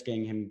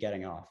risking him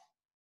getting off.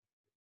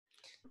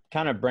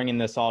 Kind of bringing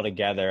this all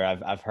together,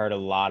 I've heard a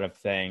lot of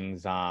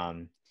things.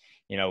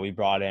 We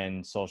brought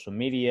in social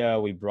media.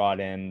 We brought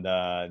in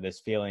this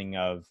feeling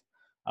of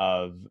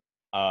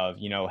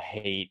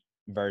hate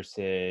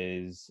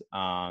versus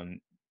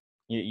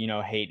you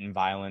know, hate and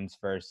violence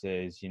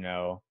versus, you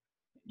know,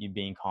 you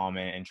being calm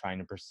and trying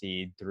to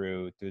proceed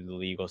through the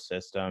legal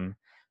system.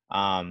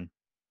 Um,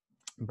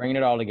 Bringing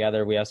it all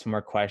together, we have some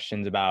more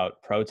questions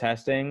about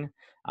protesting.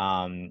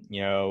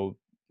 You know,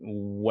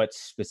 what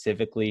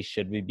specifically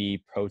should we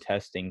be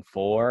protesting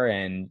for?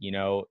 And, you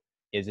know,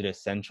 is it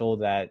essential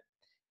that,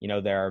 you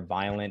know, there are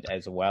violent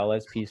as well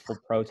as peaceful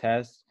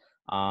protests?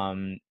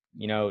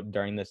 You know,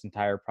 during this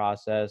entire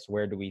process,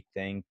 where do we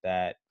think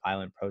that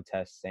violent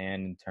protests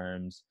stand in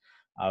terms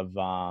of,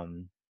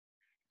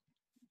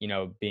 you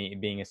know,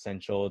 being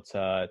essential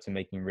to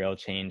making real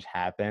change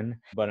happen?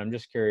 But I'm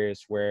just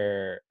curious,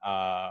 where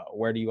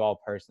do you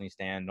all personally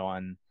stand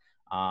on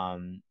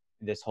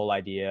this whole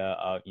idea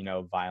of, you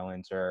know,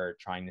 violence or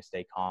trying to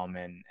stay calm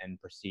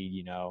and proceed,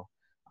 you know,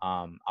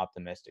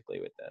 optimistically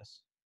with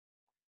this?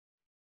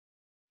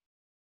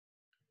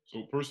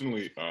 So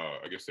personally,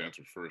 I guess to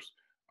answer first,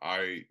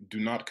 I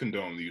do not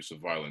condone the use of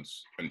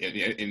violence in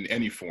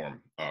any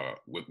form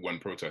when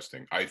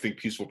protesting. I think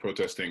peaceful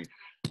protesting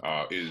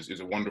is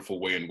a wonderful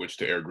way in which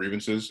to air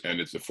grievances, and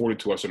it's afforded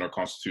to us in our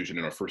Constitution,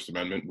 in our First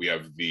Amendment. We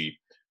have the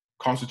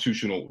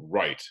constitutional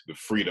right, the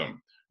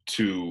freedom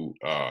to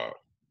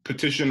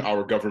petition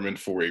our government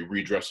for a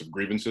redress of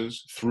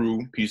grievances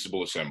through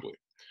peaceable assembly.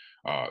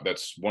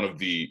 That's one of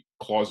the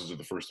clauses of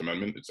the First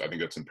Amendment. I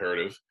think that's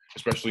imperative,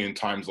 especially in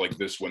times like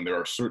this when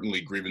there are certainly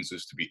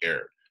grievances to be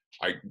aired.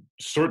 I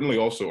certainly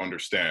also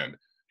understand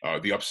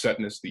the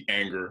upsetness, the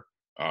anger,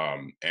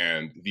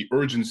 and the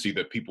urgency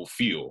that people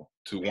feel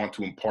to want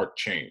to impart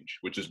change,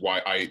 which is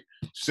why I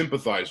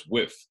sympathize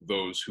with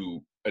those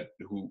who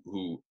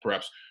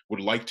perhaps would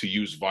like to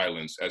use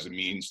violence as a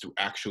means to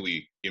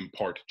actually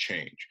impart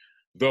change.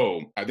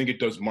 Though I think it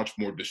does much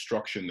more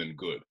destruction than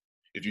good.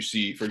 If you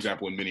see, for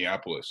example, in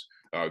Minneapolis,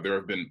 there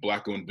have been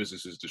Black-owned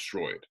businesses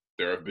destroyed.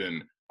 There have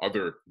been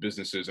other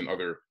businesses and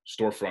other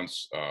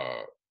storefronts,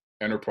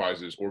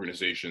 enterprises,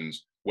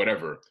 organizations,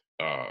 whatever,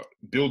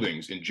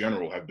 buildings in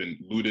general have been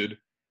looted,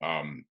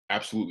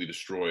 absolutely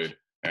destroyed,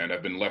 and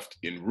have been left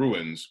in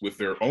ruins with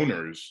their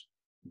owners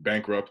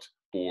bankrupt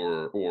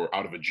or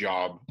out of a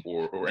job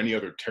or any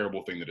other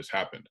terrible thing that has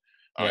happened.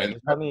 Yeah,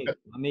 just let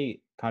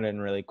me cut in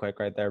really quick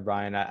right there,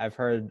 Brian. I've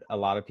heard a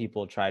lot of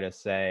people try to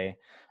say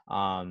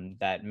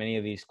that many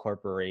of these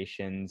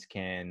corporations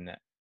can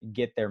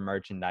get their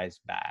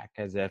merchandise back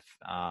as if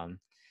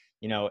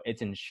you know,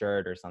 it's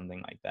insured or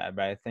something like that.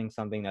 But I think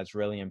something that's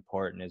really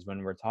important is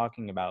when we're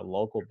talking about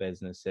local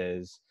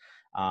businesses,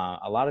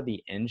 a lot of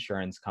the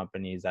insurance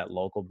companies that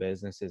local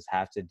businesses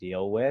have to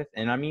deal with,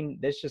 and I mean,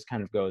 this just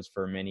kind of goes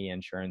for many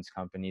insurance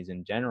companies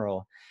in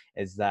general,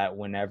 is that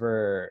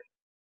whenever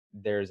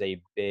there's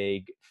a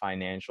big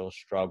financial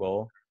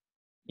struggle,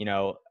 you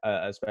know,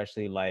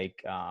 especially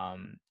like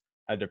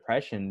a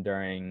depression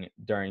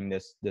during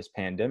this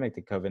pandemic,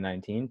 the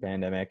COVID-19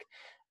 pandemic,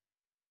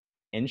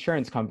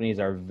 insurance companies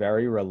are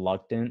very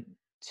reluctant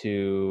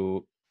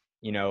to,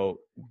 you know,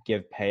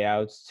 give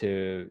payouts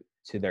to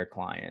their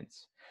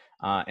clients,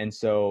 and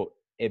so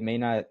it may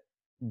not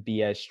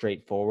be as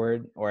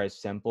straightforward or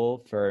as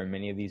simple for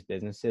many of these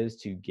businesses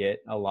to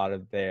get a lot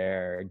of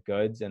their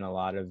goods and a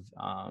lot of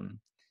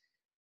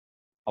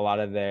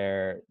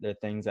their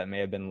things that may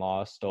have been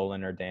lost,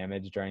 stolen, or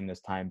damaged during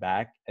this time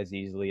back as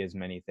easily as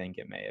many think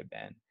it may have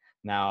been.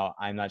 Now,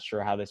 I'm not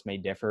sure how this may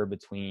differ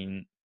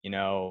between, you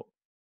know,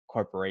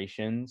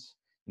 corporations,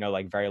 you know,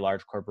 like very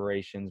large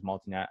corporations,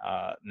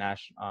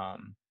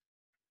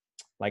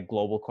 like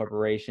global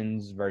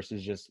corporations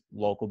versus just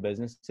local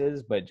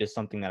businesses, but just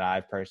something that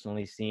I've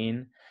personally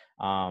seen.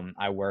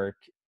 I work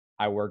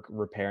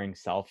repairing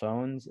cell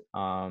phones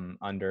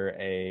under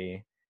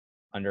a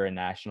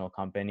national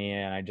company.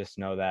 And I just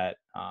know that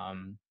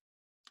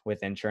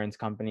with insurance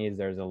companies,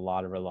 there's a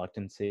lot of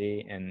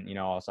reluctancy. And, you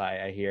know, also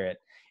I hear it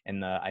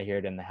I hear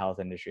it in the health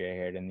industry. I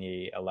hear it in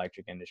the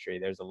electric industry.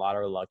 There's a lot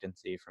of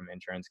reluctancy from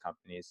insurance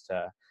companies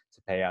to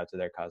pay out to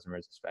their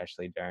customers,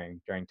 especially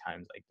during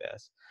times like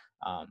this.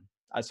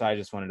 So I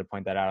just wanted to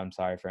point that out. I'm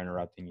sorry for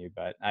interrupting you,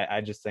 but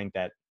I just think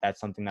that that's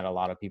something that a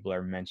lot of people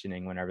are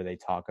mentioning whenever they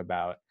talk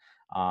about,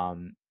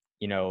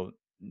 you know,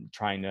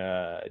 trying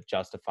to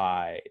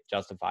justify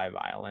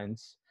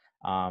violence.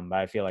 But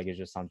I feel like it's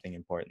just something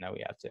important that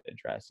we have to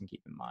address and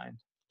keep in mind.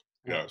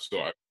 Yeah, so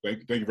I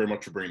thank you very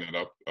much for bringing that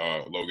up,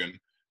 Logan.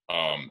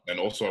 And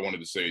also, I wanted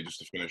to say, just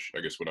to finish,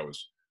 I guess what I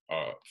was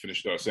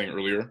finished saying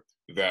earlier,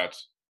 that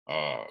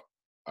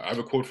I have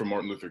a quote from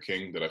Martin Luther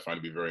King that I find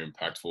to be very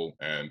impactful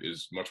and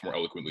is much more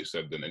eloquently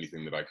said than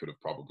anything that I could have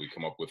probably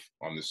come up with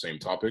on this same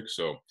topic.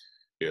 So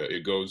yeah,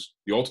 it goes,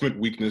 the ultimate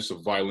weakness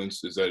of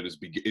violence is that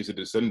it is a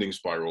descending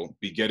spiral,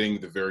 begetting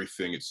the very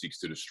thing it seeks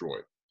to destroy.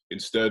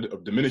 Instead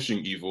of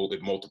diminishing evil,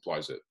 it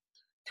multiplies it.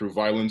 Through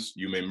violence,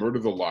 you may murder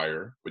the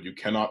liar, but you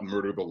cannot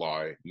murder the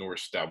lie nor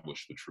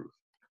establish the truth.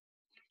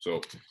 So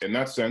in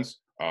that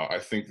sense, I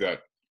think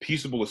that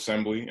peaceable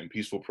assembly and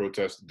peaceful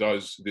protest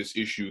does this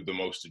issue the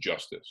most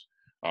justice.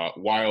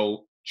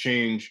 While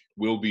change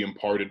will be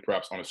imparted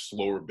perhaps on a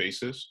slower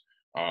basis,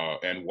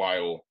 and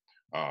while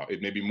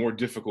it may be more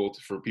difficult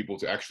for people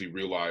to actually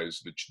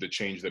realize the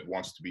change that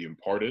wants to be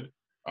imparted.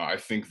 I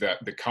think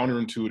that the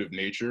counterintuitive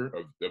nature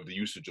of the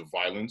usage of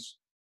violence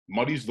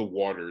muddies the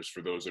waters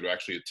for those that are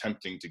actually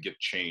attempting to get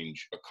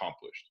change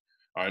accomplished.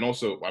 And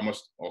also, I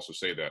must also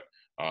say that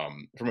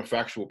from a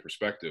factual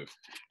perspective,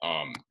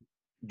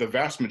 the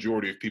vast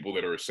majority of people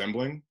that are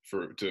assembling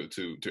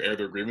to air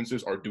their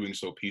grievances are doing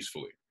so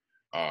peacefully.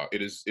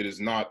 It is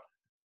not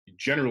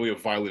generally a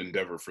violent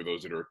endeavor for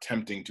those that are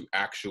attempting to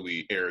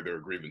actually air their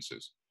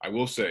grievances. I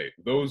will say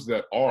those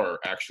that are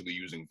actually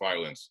using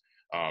violence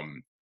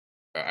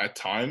at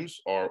times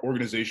are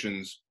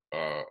organizations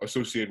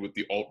associated with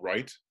the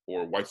alt-right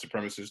or white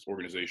supremacist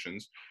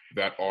organizations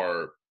that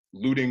are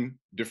looting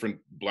different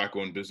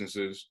Black-owned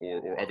businesses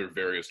or other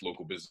various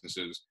local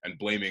businesses and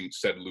blaming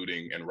said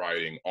looting and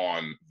rioting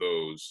on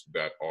those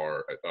that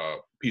are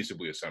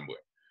peaceably assembling.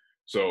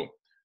 So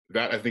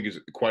that, I think, is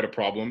quite a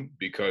problem,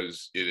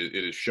 because it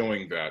is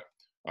showing that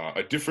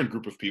a different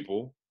group of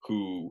people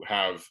who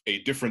have a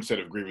different set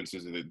of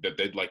grievances that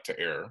they'd like to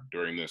air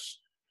during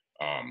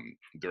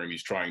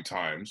these trying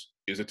times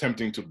is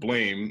attempting to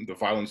blame the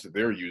violence that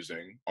they're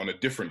using on a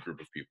different group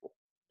of people.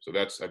 So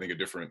that's, I think, a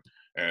different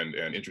and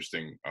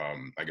interesting,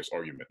 I guess,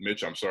 argument.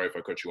 Mitch, I'm sorry if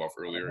I got you off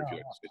earlier. If you'd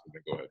like to say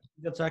something, go ahead.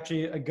 That's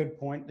actually a good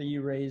point that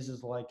you raise,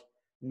 is like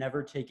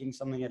never taking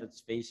something at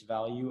its face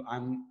value.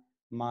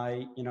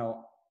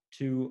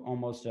 To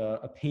almost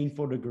a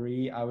painful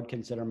degree, I would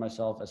consider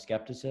myself a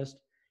skepticist.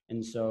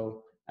 And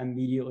so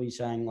immediately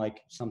saying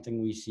like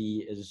something we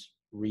see is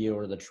real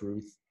or the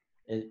truth,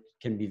 it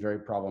can be very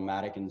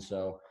problematic. And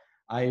so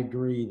I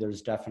agree,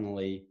 there's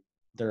definitely,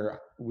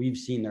 we've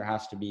seen there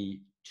has to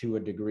be, to a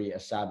degree, a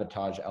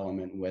sabotage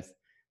element with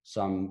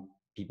some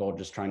people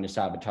just trying to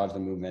sabotage the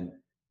movement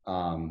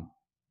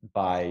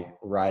by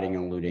rioting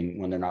and looting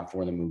when they're not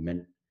for the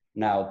movement.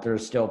 Now,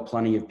 there's still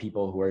plenty of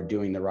people who are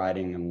doing the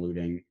rioting and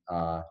looting,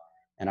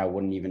 and I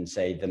wouldn't even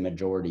say the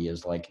majority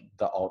is like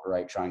the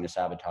alt-right trying to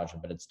sabotage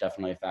it, but it's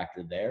definitely a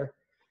factor there.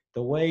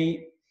 The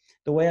way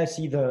I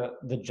see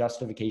the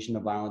justification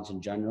of violence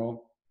in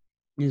general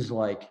is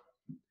like,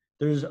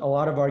 there's a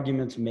lot of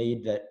arguments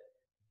made that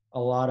a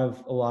lot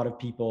of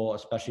people,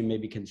 especially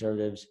maybe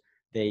conservatives,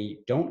 they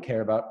don't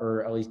care about,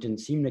 or at least didn't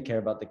seem to care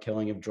about, the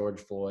killing of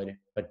George Floyd,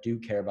 but do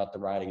care about the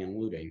rioting and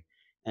looting.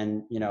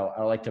 And,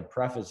 I like to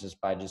preface this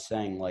by just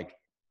saying, like,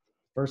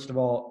 first of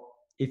all,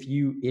 if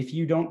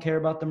you don't care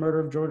about the murder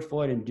of George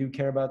Floyd and do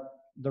care about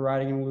the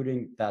rioting and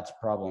looting, that's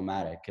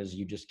problematic, because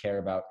you just care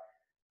about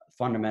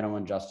fundamental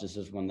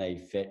injustices when they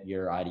fit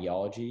your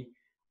ideology.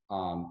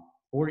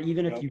 Or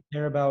even if you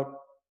care about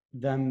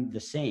them the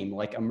same,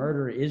 like a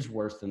murder is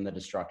worse than the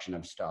destruction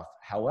of stuff.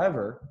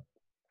 However,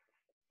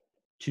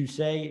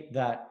 saying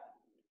that,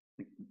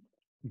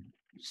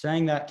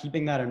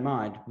 keeping that in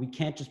mind, we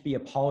can't just be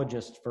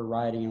apologists for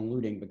rioting and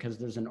looting, because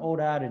there's an old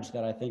adage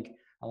that I think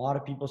a lot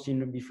of people seem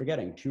to be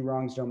forgetting: two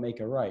wrongs don't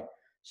make a right.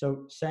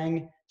 So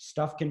saying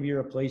stuff can be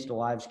replaced,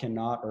 lives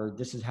cannot, or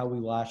this is how we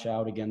lash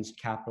out against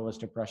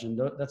capitalist oppression,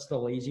 that's the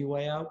lazy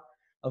way out.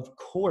 Of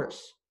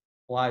course,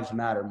 lives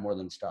matter more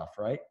than stuff,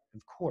 right?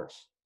 Of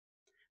course.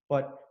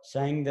 But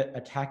saying that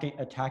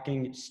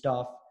attacking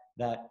stuff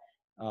that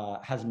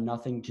has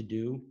nothing to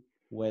do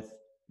with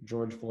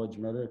George Floyd's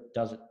murder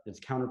it's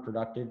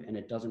counterproductive, and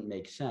it doesn't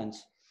make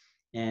sense.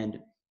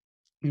 And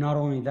not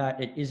only that,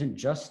 it isn't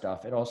just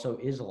stuff, it also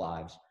is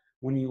lives.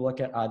 When you look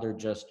at either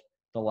just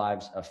the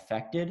lives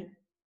affected,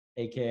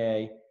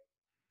 aka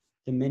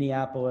the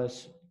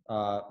Minneapolis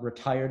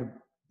retired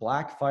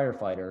Black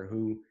firefighter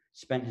who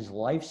spent his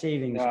life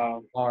savings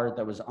on a car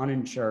that was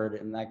uninsured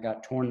and that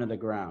got torn to the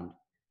ground.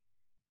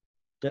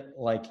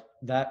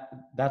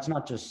 That's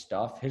not just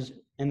stuff.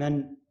 And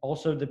then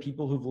also the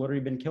people who've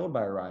literally been killed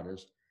by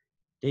rioters: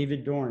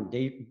 David Dorn,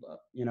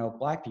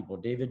 Black people,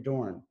 David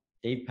Dorn,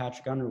 Dave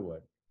Patrick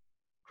Underwood,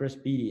 Chris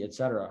Beatty,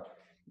 etc.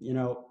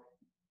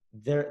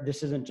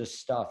 This isn't just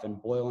stuff,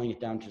 and boiling it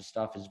down to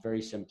stuff is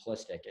very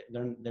simplistic.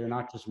 They're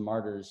not just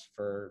martyrs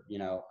for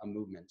a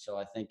movement. So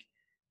I think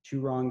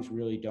two wrongs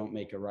really don't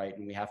make a right,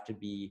 and we have to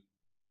be.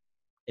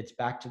 It's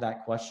back to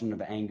that question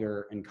of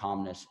anger and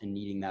calmness, and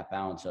needing that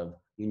balance of,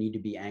 we need to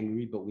be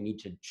angry, but we need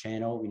to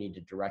we need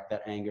to direct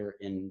that anger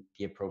in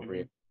the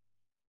appropriate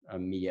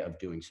media of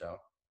doing so.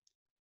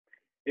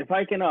 If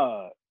I can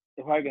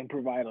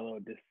provide a little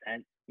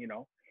dissent,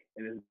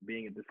 it is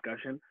being a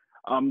discussion.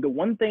 The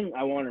one thing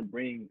I want to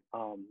bring,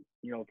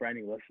 for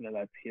any listener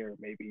that's here,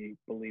 maybe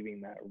believing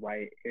that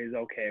right is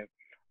okay.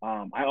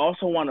 I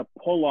also want to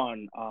pull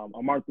on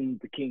a Martin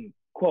Luther King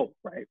quote,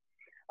 right?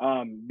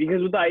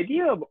 Because with the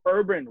idea of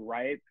urban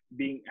riots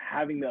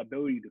having the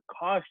ability to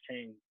cause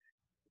change,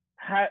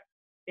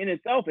 in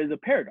itself is a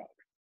paradox.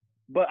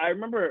 But I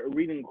remember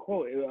reading a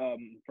quote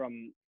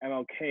from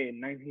MLK in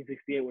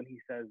 1968 when he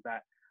says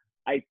that,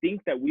 I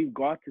think that we've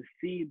got to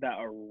see that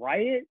a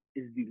riot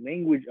is the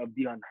language of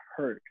the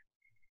unheard,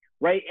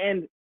 right?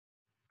 And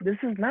this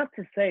is not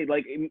to say,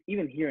 like,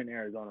 even here in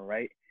Arizona,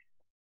 right?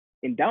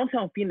 In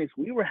downtown Phoenix,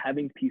 we were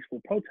having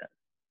peaceful protests.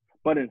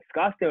 But in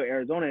Scottsdale,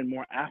 Arizona, and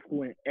more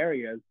affluent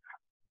areas,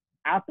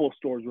 Apple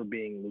stores were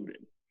being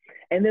looted.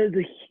 And there's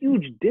a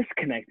huge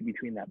disconnect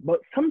between that. But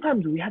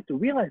sometimes we have to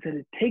realize that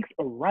it takes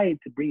a riot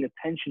to bring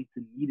attention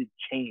to needed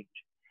change.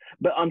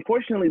 But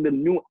unfortunately, the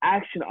new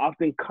action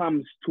often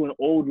comes to an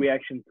old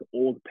reaction to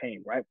old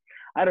pain, right?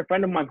 I had a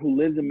friend of mine who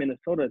lives in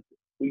Minnesota,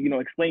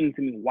 explaining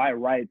to me why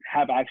riots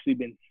have actually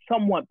been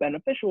somewhat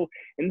beneficial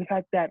in the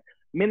fact that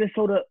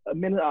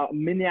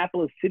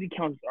Minneapolis city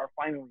councils are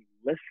finally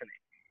listening,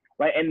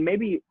 right? And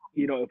maybe,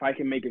 if I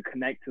can make a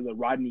connect to the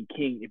Rodney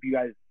King, if you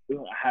guys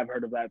have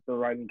heard of that, the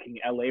Rodney King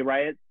LA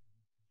riot,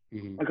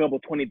 a couple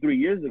 23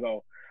 years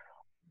ago,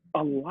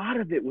 a lot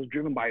of it was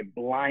driven by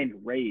blind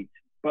rage.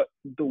 But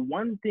the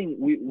one thing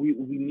we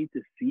need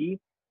to see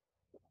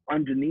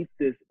underneath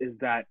this is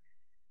that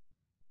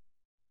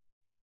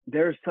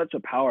there's such a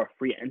power of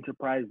free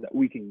enterprise that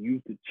we can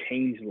use to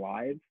change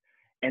lives.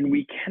 And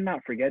we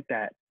cannot forget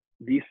that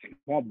these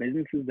small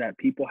businesses that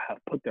people have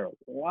put their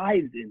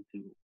lives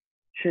into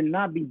should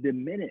not be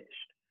diminished,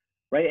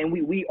 right? And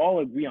we all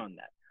agree on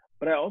that.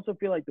 But I also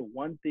feel like the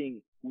one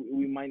thing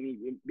we might need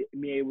to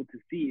be able to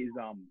see is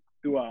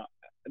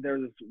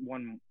there's this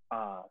one,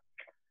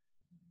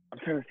 I'm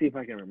trying to see if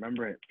I can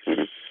remember it.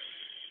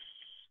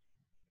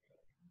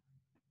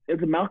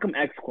 It's a Malcolm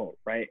X quote,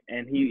 right?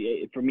 And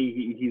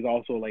he's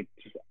also like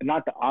just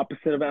not the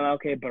opposite of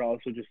MLK, but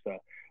also just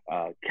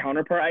a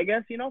counterpart, I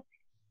guess, And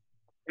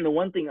the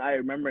one thing I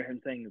remember him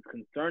saying is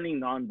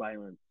concerning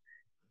nonviolence,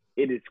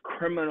 it is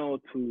criminal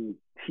to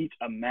teach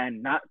a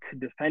man not to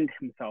defend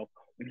himself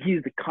when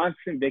he's the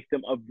constant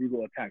victim of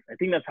brutal attacks. I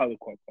think that's how the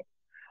quote goes.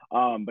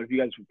 But if you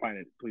guys can find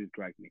it, please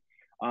correct me.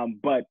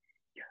 But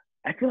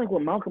I feel like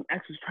what Malcolm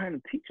X was trying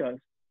to teach us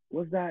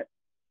was that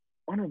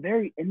on a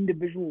very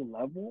individual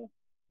level,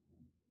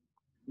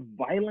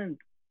 violence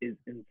is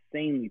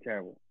insanely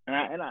terrible. And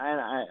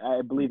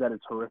I believe that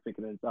it's horrific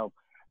in itself.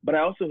 But I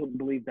also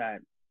believe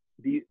that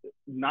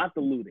not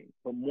the looting,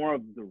 but more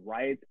of the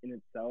riots in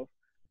itself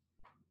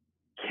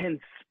can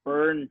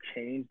spur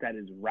change that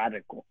is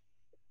radical.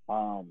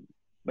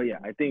 But yeah,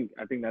 I think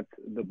that's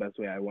the best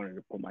way I wanted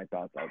to put my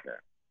thoughts out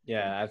there.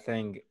 Yeah, I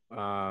think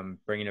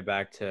bringing it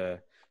back to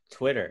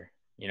Twitter,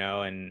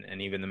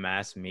 and even the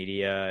mass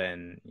media,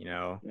 and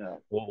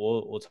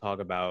we'll talk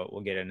about,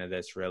 we'll get into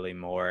this really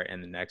more in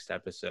the next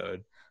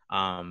episode.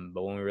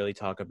 But when we really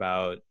talk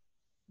about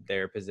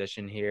their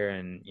position here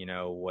and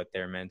what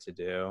they're meant to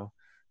do,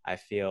 I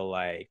feel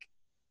like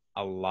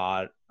a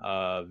lot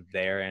of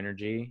their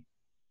energy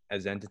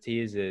as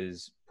entities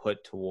is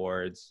put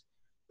towards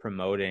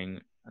promoting,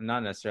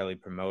 not necessarily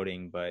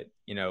promoting, but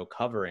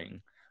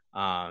covering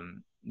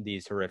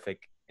these horrific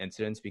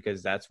incidents,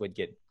 because that's what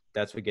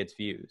gets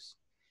views.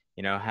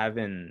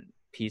 Having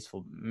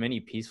many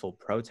peaceful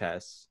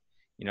protests,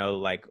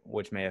 like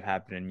which may have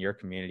happened in your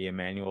community,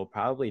 Emmanuel,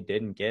 probably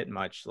didn't get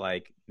much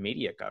like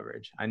media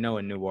coverage. I know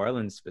in New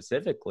Orleans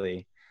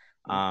specifically,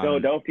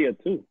 Philadelphia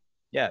too.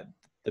 Yeah,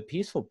 the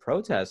peaceful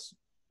protests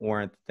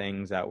weren't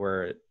things that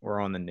were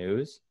on the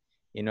news.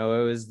 It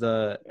was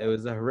the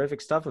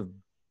horrific stuff of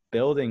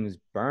buildings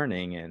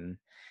burning and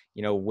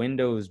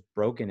windows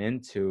broken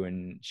into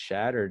and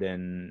shattered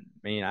in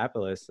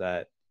Minneapolis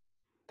that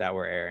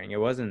were airing. It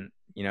wasn't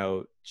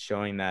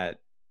showing that,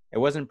 it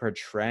wasn't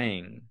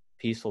portraying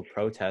peaceful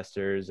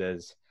protesters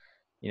as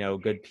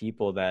good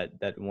people that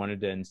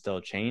wanted to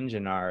instill change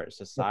in our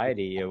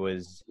society. It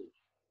was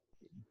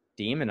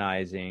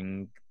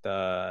demonizing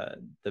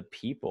the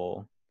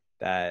people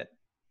that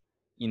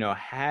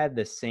had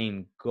the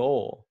same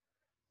goal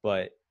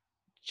but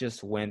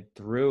just went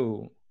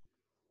through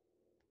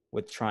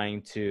with trying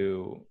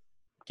to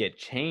get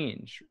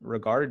change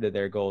regarded to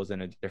their goals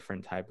in a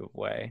different type of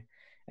way.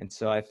 And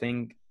so I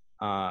think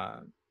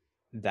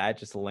that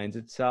just lends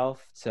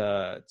itself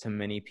to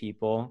many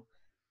people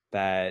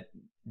that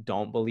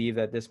don't believe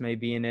that this may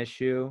be an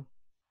issue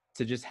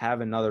to just have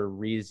another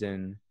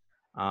reason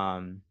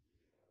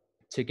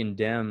to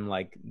condemn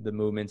like the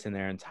movements in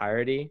their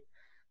entirety,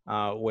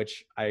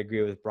 which I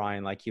agree with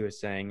Brian, like he was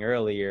saying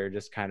earlier,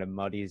 just kind of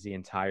muddies the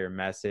entire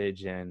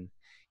message and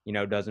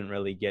doesn't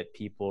really get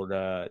people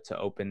to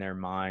open their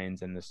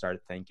minds and to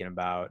start thinking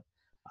about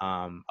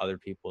other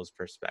people's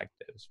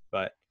perspectives.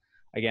 But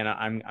again,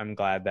 I'm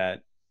glad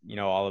that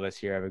all of us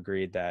here have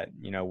agreed that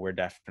we're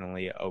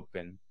definitely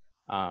open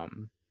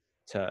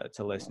to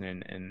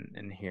listening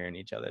and hearing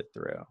each other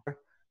through.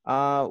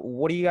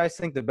 What do you guys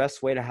think the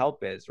best way to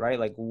help is, right?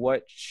 Like,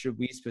 what should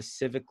we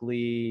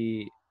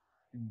specifically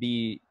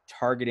be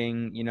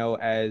targeting,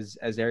 as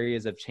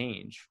areas of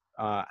change?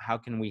 How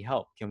can we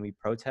help? Can we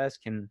protest?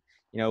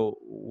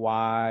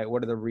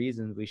 What are the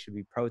reasons we should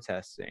be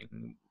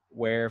protesting?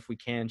 Where, if we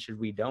can, should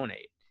we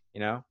donate?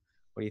 What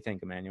do you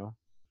think, Emmanuel?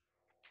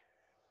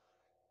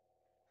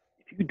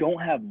 If you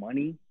don't have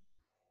money,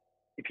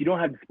 if you don't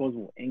have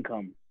disposable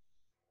income,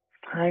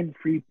 sign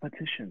free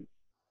petitions.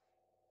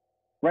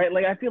 Right?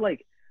 Like I feel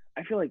like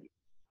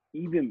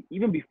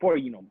even before,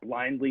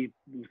 blindly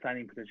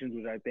signing petitions,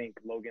 which I think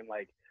Logan,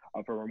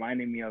 for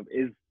reminding me of,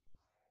 is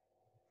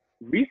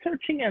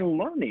researching and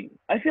learning.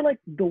 I feel like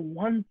the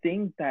one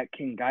thing that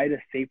can guide us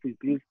safely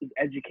through is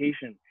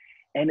education.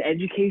 And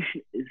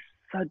education is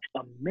such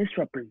a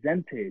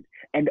misrepresented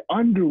and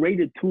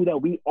underrated tool that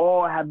we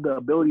all have the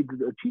ability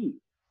to achieve,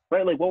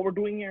 right? Like what we're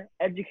doing here,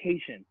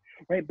 education,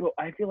 right? But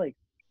I feel like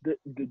the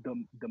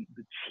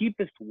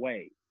cheapest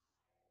way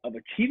of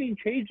achieving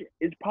change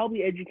is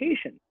probably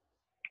education,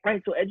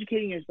 right? So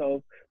educating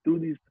yourself through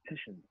these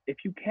petitions. If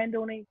you can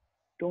donate,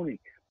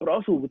 donate. But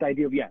also with the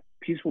idea of, yeah,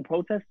 peaceful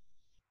protest,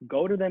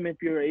 go to them if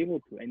you're able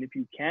to. And if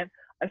you can't,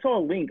 I saw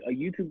a link, a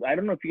YouTube, I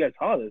don't know if you guys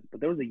saw this,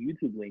 but there was a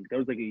YouTube link. There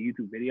was like a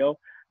YouTube video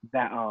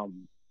that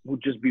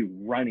would just be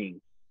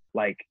running.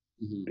 Like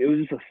it was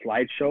just a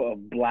slideshow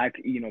of black,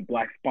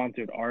 black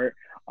sponsored art.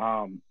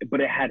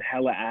 But it had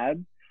hella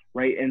ads,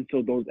 right? And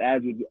so those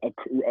ads would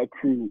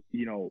accrue,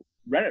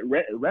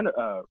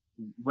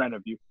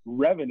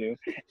 revenue,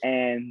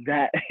 and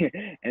that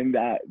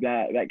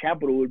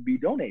capital would be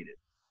donated,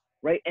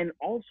 right? And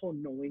also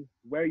knowing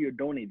where you're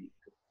donating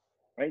to,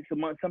 right? So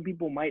some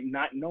people might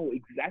not know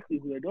exactly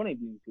who they're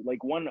donating to.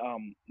 Like one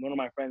of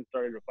my friends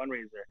started a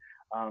fundraiser,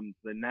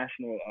 the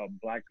National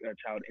Black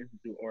Child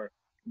Institute, or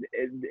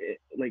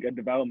like a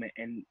development,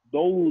 and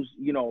those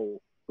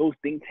those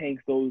think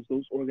tanks, those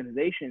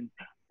organizations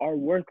are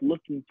worth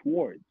looking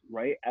towards,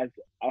 right? As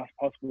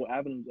possible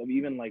avenues of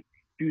even like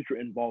future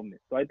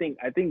involvement. So I think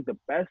the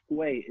best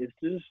way is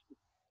just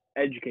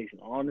education.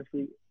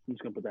 Honestly, I'm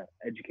just gonna put that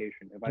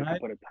education. If I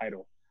could put a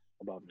title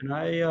about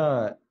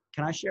it.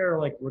 Can I share,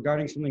 like,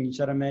 regarding something you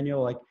said,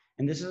 Emmanuel? Like,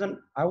 and this isn't,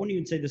 I wouldn't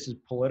even say this is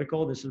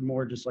political. This is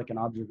more just like an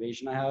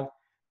observation I have.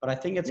 But I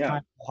think it's kind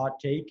of a hot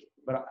take.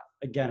 But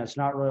again, it's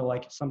not really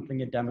like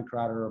something a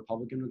Democrat or a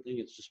Republican would think.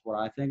 It's just what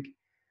I think.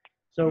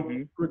 So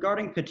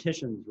regarding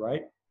petitions,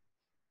 right?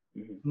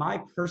 My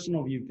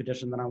personal view of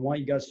petition, then I want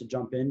you guys to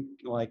jump in,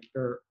 like,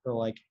 or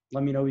like,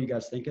 let me know what you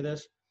guys think of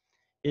this,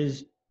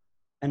 is,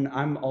 and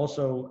I'm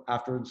also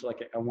afterwards,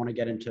 like, I want to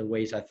get into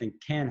ways I think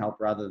can help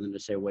rather than to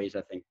say ways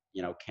I think,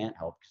 can't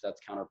help, because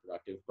that's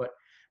counterproductive. But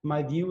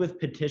my view with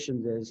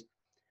petitions is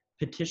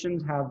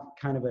petitions have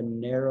kind of a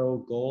narrow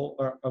goal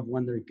of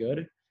when they're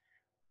good,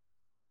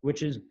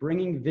 which is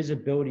bringing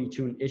visibility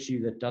to an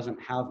issue that doesn't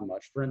have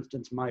much. For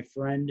instance, my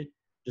friend,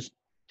 just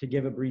to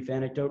give a brief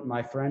anecdote,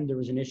 my friend, there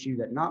was an issue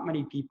that not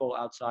many people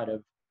outside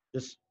of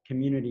this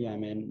community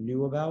I'm in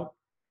knew about,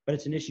 but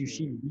it's an issue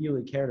she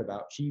really cared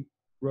about. She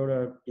wrote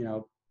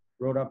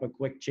up a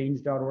quick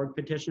change.org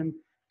petition,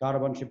 got a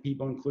bunch of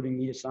people, including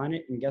me, to sign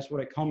it. And guess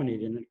what it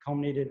culminated in? It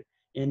culminated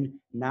in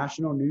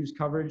national news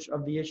coverage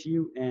of the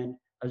issue and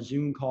a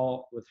Zoom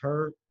call with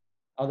her,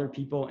 other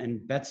people,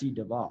 and Betsy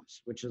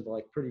DeVos, which is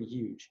like pretty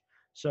huge.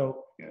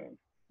 So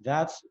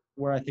that's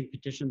where I think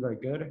petitions are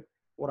good.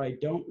 What I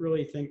don't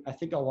really think, I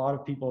think a lot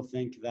of people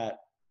think that,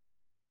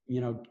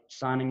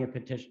 signing a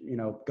petition,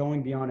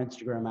 going beyond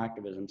Instagram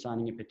activism,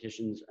 signing a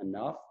petition is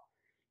enough.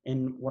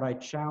 And what I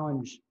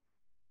challenge,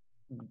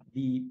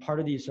 the part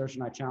of the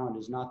assertion I challenge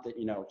is not that,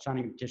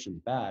 signing a petition is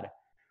bad.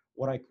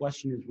 What I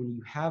question is when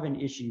you have an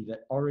issue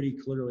that already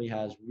clearly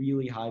has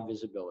really high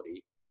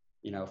visibility,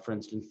 for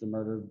instance, the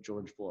murder of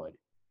George Floyd,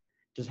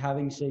 does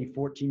having, say,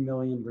 14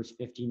 million versus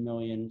 15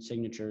 million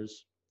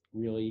signatures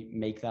really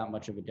make that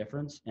much of a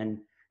difference? And,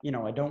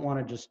 I don't want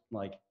to just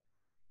like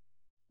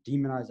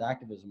demonize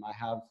activism. I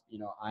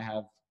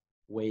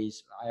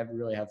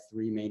really have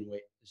three main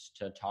ways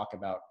to talk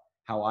about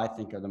how I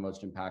think are the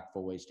most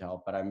impactful ways to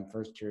help. But I'm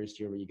first curious to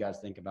hear what you guys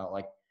think about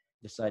like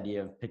this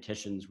idea of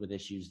petitions with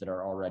issues that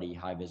are already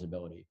high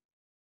visibility.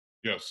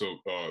 Yeah, so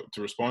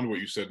to respond to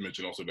what you said, Mitch,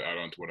 and also to add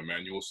on to what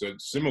Emmanuel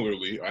said,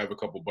 similarly, I have a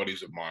couple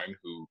buddies of mine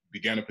who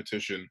began a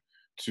petition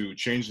to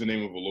change the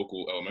name of a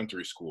local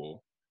elementary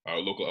school,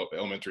 local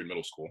elementary and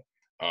middle school,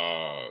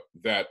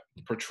 that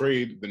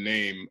portrayed the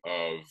name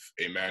of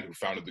a man who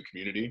founded the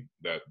community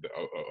that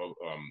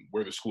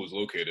where the school is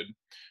located.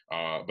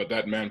 But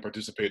that man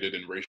participated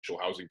in racial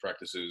housing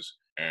practices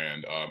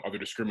and other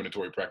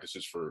discriminatory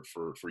practices for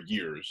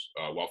years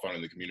while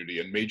founding the community,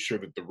 and made sure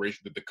that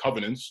the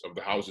covenants of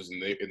the houses in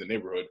the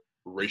neighborhood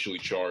were racially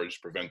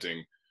charged,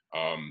 preventing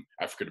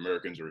African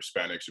Americans or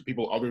Hispanics or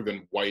people other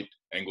than white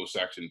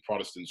Anglo-Saxon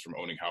Protestants from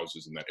owning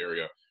houses in that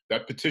area.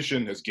 That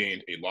petition has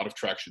gained a lot of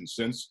traction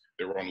since.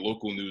 They were on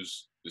local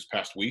news this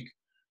past week,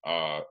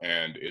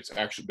 and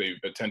they've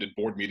attended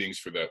board meetings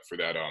for that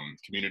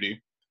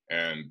community,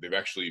 and they've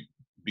actually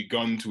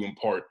begun to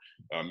impart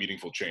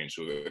meaningful change.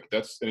 So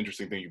that's an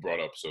interesting thing you brought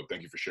up. So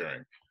thank you for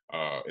sharing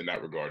in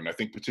that regard. And I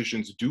think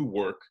petitions do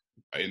work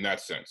in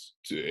that sense,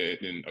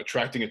 in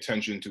attracting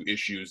attention to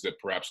issues that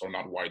perhaps are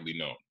not widely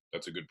known.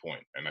 That's a good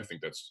point, and I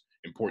think that's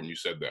important you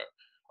said that.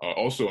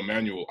 Also,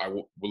 Emmanuel, I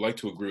would like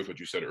to agree with what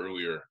you said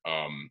earlier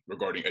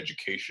regarding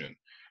education.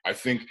 I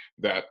think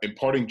that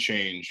imparting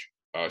change,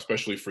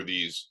 especially for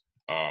these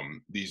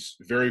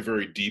very,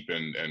 very deep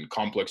and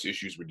complex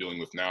issues we're dealing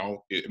with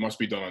now, it must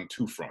be done on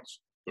two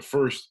fronts. The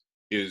first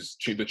is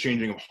the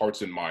changing of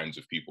hearts and minds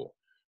of people.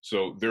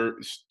 So there,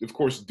 of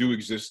course, do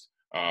exist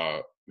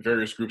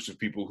various groups of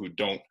people who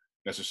don't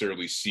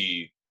necessarily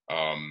see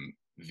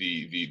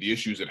the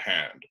issues at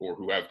hand, or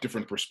who have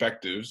different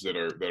perspectives that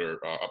are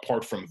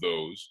apart from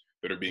those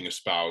that are being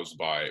espoused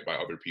by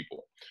other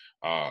people.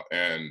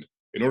 And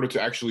in order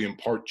to actually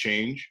impart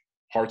change,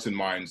 hearts and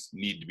minds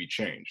need to be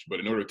changed. But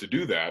in order to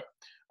do that,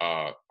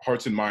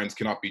 hearts and minds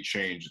cannot be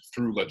changed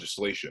through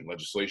legislation.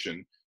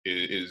 Legislation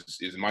is,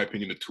 in my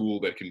opinion, a tool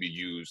that can be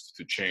used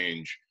to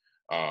change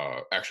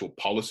actual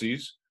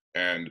policies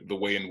and the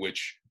way in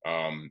which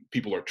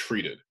people are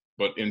treated.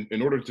 But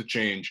in order to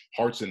change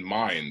hearts and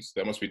minds,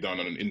 that must be done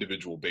on an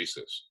individual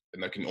basis.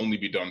 And that can only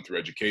be done through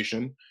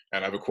education.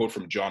 And I have a quote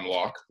from John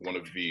Locke, one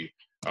of the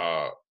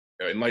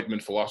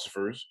Enlightenment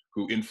philosophers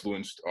who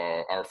influenced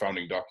our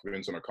founding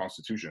documents and our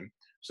Constitution.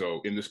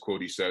 So in this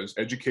quote, he says,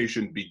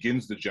 "Education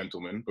begins the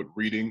gentleman, but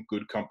reading,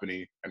 good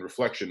company, and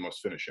reflection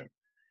must finish him."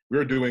 We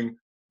are doing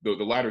the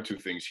latter two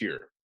things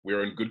here. We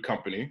are in good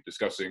company,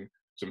 discussing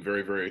some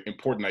very, very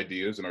important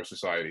ideas in our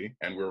society,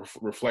 and we're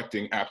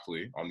reflecting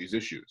aptly on these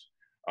issues.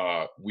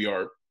 We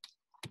are,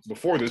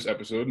 before this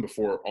episode and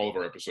before all of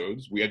our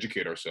episodes, we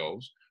educate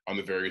ourselves on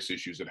the various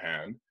issues at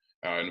hand.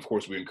 And of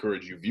course, we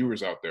encourage you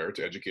viewers out there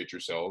to educate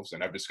yourselves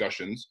and have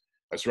discussions,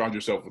 surround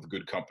yourself with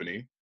good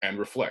company, and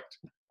reflect,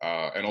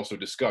 and also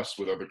discuss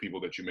with other people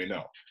that you may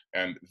know.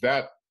 And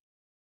that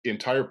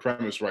entire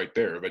premise right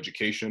there of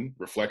education,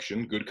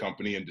 reflection, good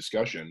company, and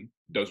discussion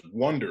does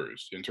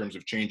wonders in terms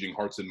of changing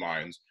hearts and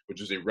minds,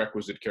 which is a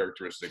requisite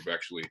characteristic of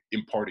actually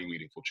imparting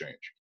meaningful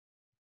change.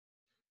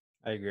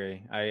 I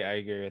agree. I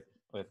agree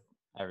with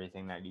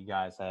everything that you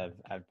guys have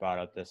brought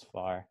up this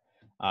far,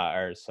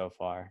 or so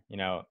far. You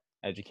know,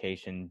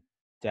 education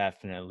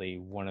definitely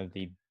one of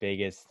the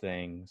biggest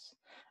things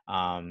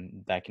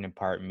that can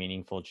impart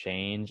meaningful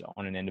change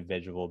on an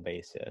individual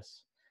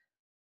basis.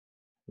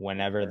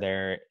 Whenever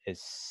there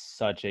is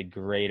such a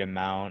great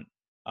amount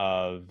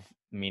of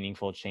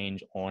meaningful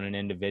change on an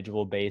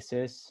individual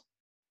basis,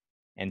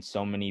 and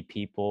so many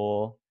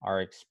people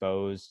are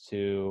exposed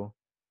to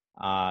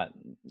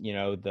you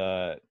know,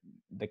 the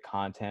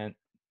content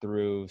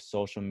through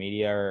social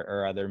media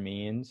or other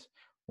means,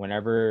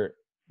 whenever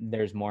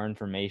there's more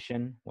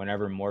information,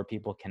 whenever more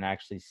people can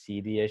actually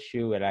see the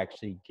issue, it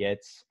actually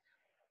gets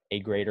a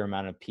greater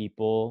amount of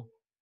people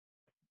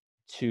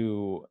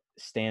to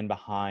stand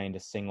behind a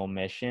single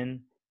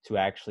mission to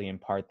actually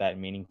impart that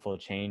meaningful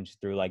change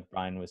through, like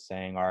Brian was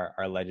saying, our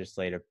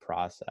legislative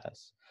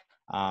process.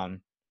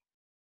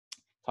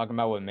 Talking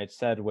about what Mitch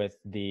said with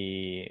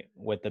the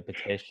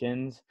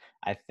petitions,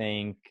 I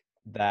think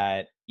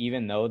that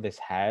even though this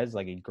has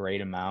like a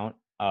great amount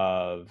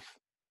of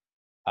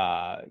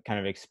kind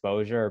of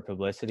exposure or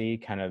publicity,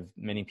 kind of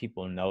many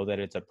people know that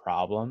it's a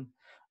problem.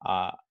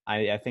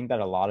 I think that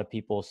a lot of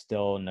people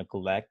still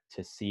neglect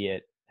to see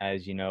it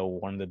as, you know,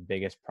 one of the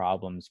biggest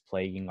problems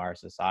plaguing our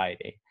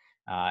society.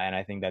 And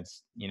I think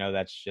that's, you know,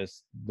 that's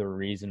just the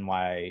reason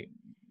why,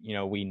 you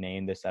know, we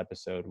named this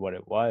episode what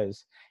it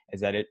was,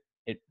 is that it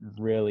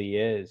really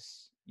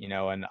is, you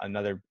know,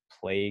 another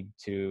plague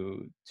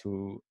to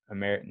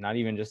not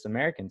even just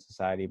American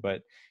society,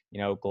 but, you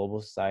know,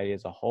 global society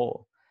as a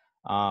whole.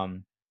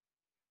 I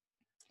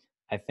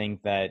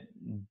think that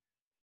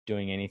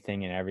doing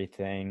anything and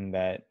everything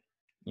that,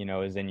 you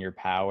know, is in your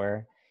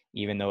power,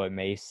 even though it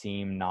may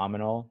seem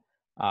nominal,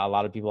 a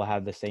lot of people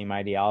have the same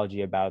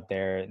ideology about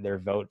their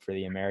vote for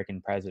the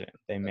American president.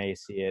 They may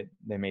see it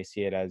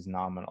as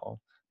nominal.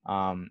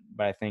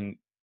 But I think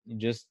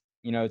just,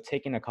 you know,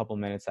 taking a couple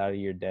minutes out of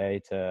your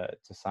day to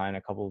sign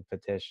a couple of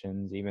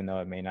petitions, even though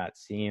it may not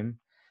seem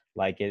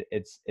like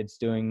it's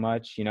doing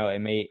much, you know, it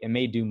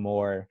may do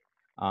more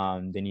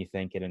than you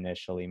think it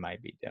initially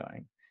might be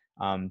doing.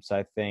 So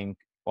I think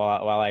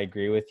while I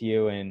agree with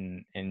you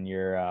and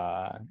your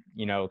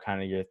you know,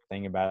 kind of your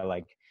thing about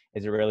like,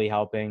 is it really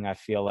helping? I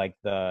feel like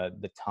the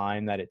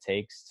time that it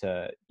takes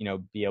to, you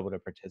know, be able to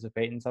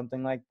participate in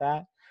something like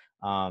that,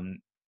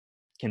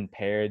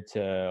 compared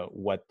to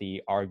what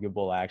the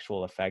arguable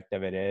actual effect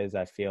of it is,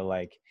 I feel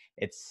like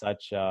it's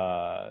such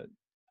a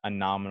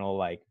nominal,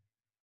 like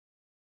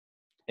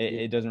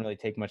it doesn't really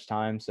take much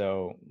time,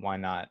 so why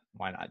not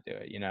do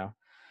it, you know?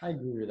 I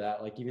agree with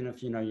that. Like, even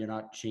if, you know, you're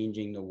not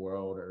changing the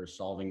world or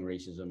solving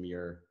racism,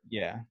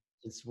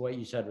 it's what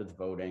you said with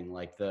voting.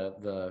 Like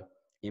the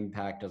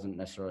impact doesn't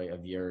necessarily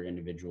of your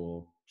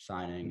individual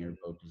signing or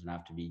vote doesn't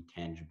have to be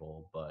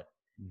tangible, but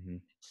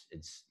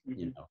it's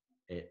you know,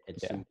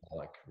 it's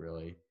symbolic,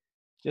 really.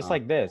 Just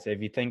like this,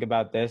 if you think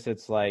about this,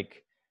 it's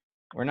like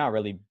we're not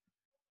really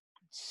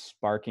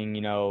sparking,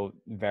 you know,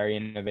 very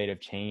innovative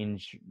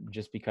change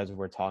just because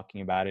we're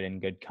talking about it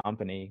in good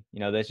company. You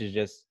know, this is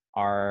just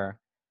our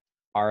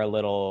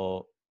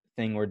little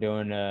thing we're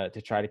doing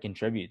to try to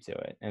contribute to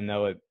it. And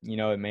though it, you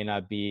know, it may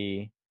not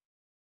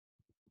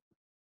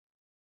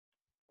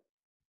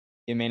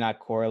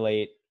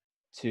correlate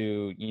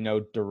to, you know,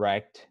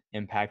 direct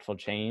impactful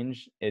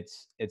change,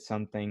 it's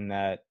something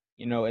that,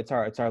 you know, it's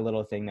our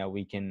little thing that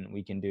we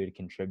can do to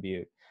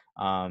contribute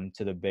to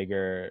the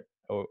bigger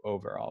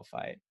overall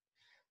fight.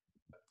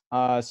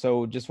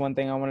 So just one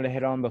thing I wanted to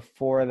hit on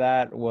before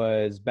that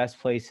was best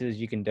places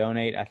you can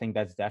donate. I think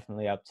that's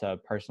definitely up to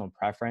personal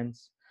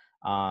preference.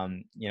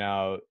 You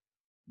know,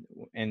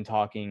 in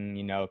talking,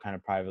 you know, kind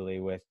of privately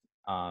with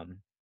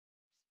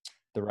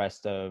the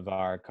rest of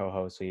our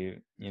co-hosts, we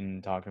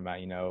in talking about,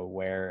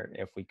 where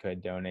if we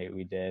could donate,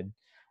 we did.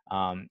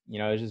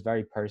 It's just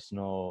very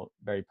personal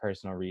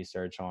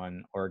research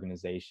on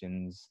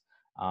organizations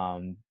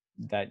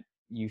that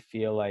you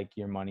feel like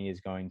your money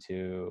is going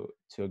to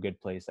a good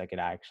place that could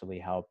actually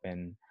help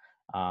and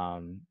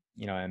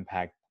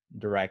impact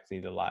directly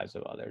the lives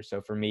of others.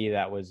 So for me,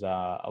 that was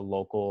a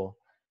local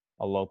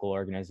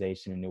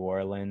organization in New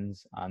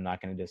Orleans. I'm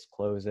not going to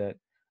disclose it.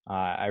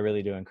 I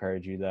really do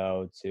encourage you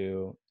though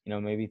to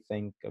maybe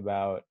think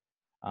about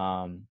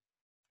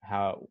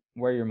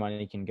where your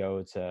money can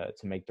go to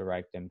make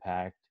direct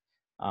impact,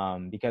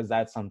 because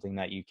that's something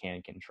that you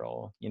can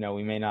control.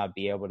 We may not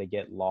be able to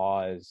get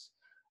laws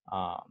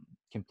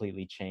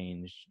completely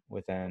changed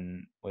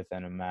within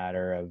a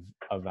matter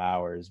of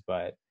hours,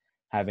 but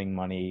having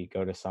money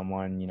go to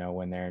someone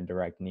when they're in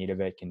direct need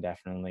of it can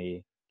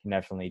definitely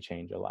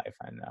change a life.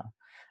 I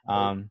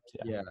know.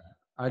 Yeah,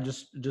 I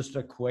just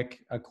a quick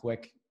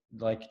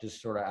like just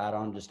sort of add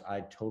on. Just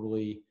I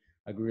totally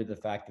agree with the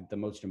fact that the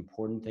most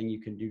important thing you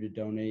can do to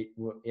donate,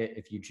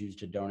 if you choose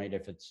to donate,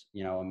 if it's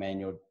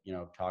Emmanuel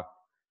talk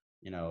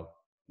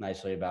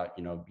nicely about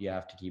you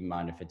have to keep in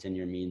mind if it's in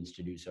your means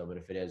to do so, but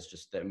if it is,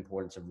 just the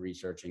importance of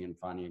researching and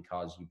finding a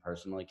cause you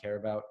personally care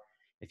about.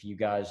 If you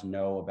guys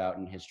know about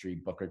in history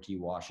Booker T.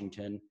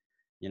 Washington,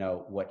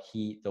 the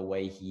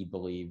way he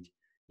believed,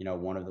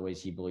 one of the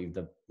ways he believed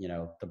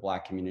the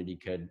Black community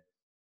could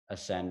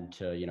ascend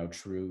to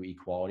true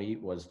equality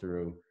was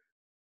through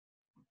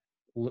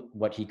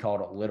what he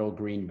called little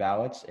green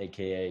ballots,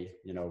 aka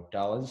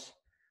dollars,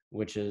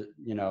 which is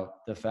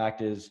the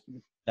fact is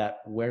that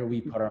where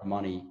we put our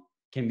money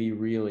can be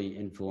really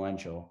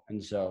influential.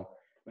 And so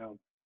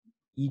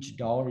each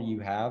dollar you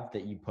have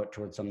that you put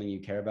towards something you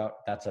care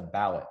about, that's a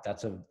ballot.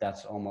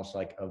 That's almost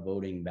like a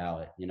voting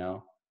ballot,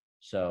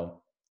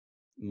 So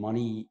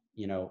money,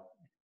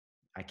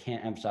 I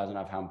can't emphasize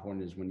enough how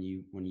important it is when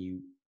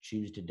you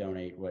choose to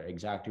donate.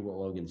 Exactly what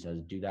Logan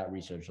says, do that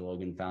research.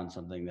 Logan found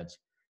something that's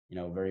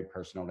very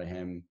personal to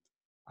him.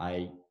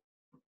 I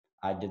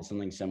did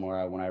something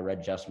similar. When I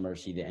read Just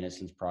Mercy, The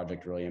Innocence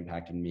Project really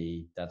impacted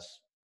me.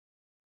 That's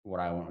what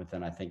I went with.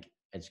 And I think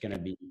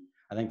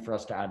for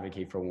us to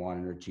advocate for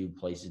one or two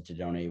places to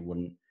donate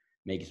wouldn't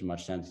make as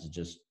much sense to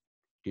just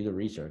do the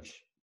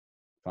research,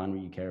 find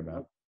what you care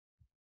about.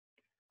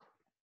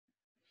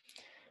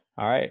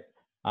 All right.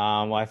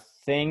 Well, I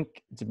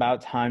think it's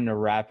about time to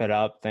wrap it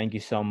up. Thank you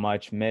so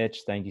much,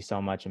 Mitch. Thank you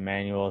so much,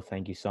 Emmanuel.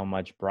 Thank you so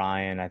much,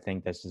 Brian. I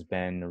think this has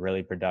been a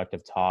really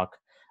productive talk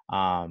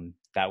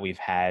that we've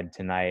had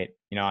tonight.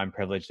 I'm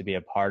privileged to be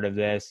a part of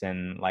this.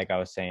 And like I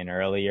was saying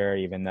earlier,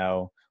 even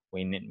though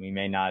we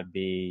may not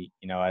be,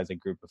 as a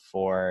group of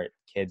 4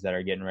 kids that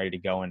are getting ready to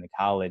go into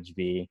college,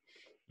 be,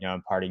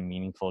 imparting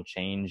meaningful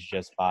change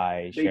just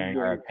by sharing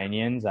our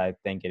opinions, I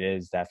think it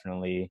is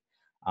definitely,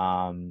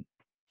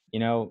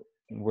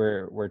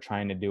 we're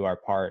trying to do our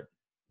part,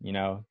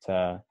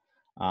 to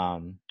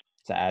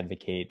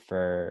advocate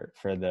for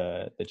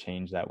the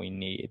change that we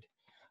need.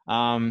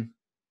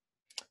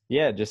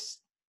 Just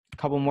a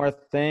couple more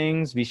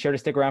things. Be sure to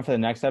stick around for the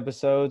next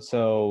episode.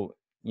 So,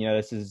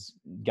 this has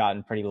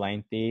gotten pretty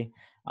lengthy.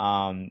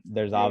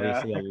 There's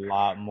obviously a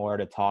lot more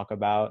to talk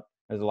about.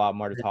 There's a lot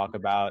more to talk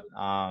about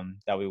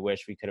that we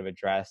wish we could have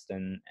addressed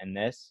in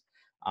this.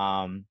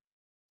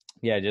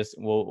 Just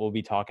we'll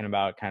be talking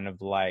about kind of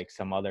like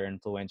some other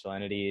influential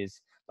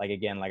entities. Like,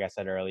 again, like I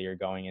said earlier,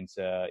 going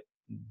into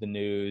the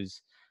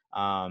news,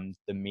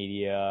 the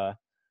media,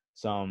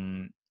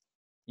 some,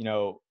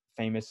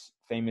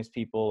 famous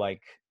people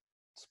like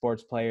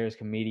sports players,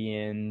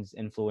 comedians,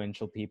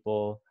 influential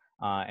people,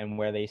 and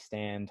where they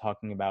stand,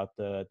 talking about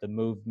the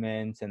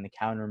movements and the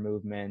counter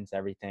movements,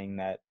 everything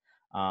that,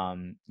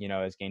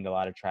 has gained a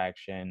lot of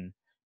traction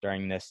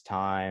during this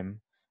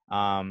time.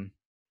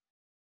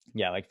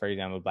 Like, for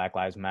example, Black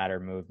Lives Matter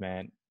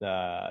movement,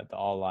 the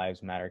All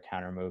Lives Matter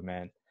counter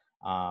movement,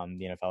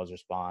 the NFL's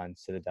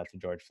response to the death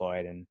of George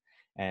Floyd,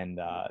 and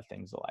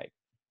things alike.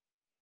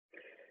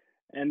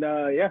 And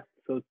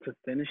so to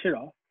finish it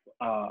off,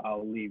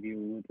 I'll leave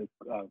you with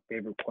a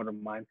favorite quote of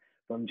mine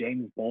from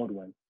James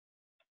Baldwin.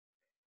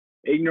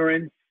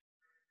 Ignorance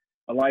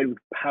allied with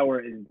power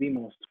is the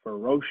most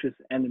ferocious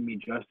enemy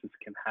justice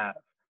can have.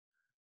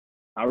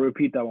 I'll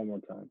repeat that one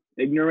more time.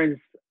 Ignorance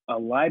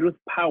allied with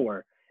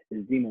power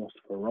is the most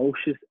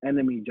ferocious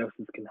enemy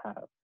justice can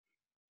have.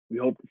 We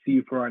hope to see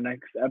you for our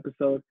next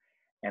episode.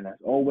 And as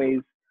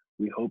always,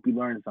 we hope you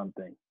learned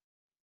something.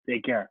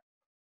 Take care.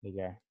 Take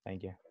care.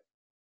 Thank you.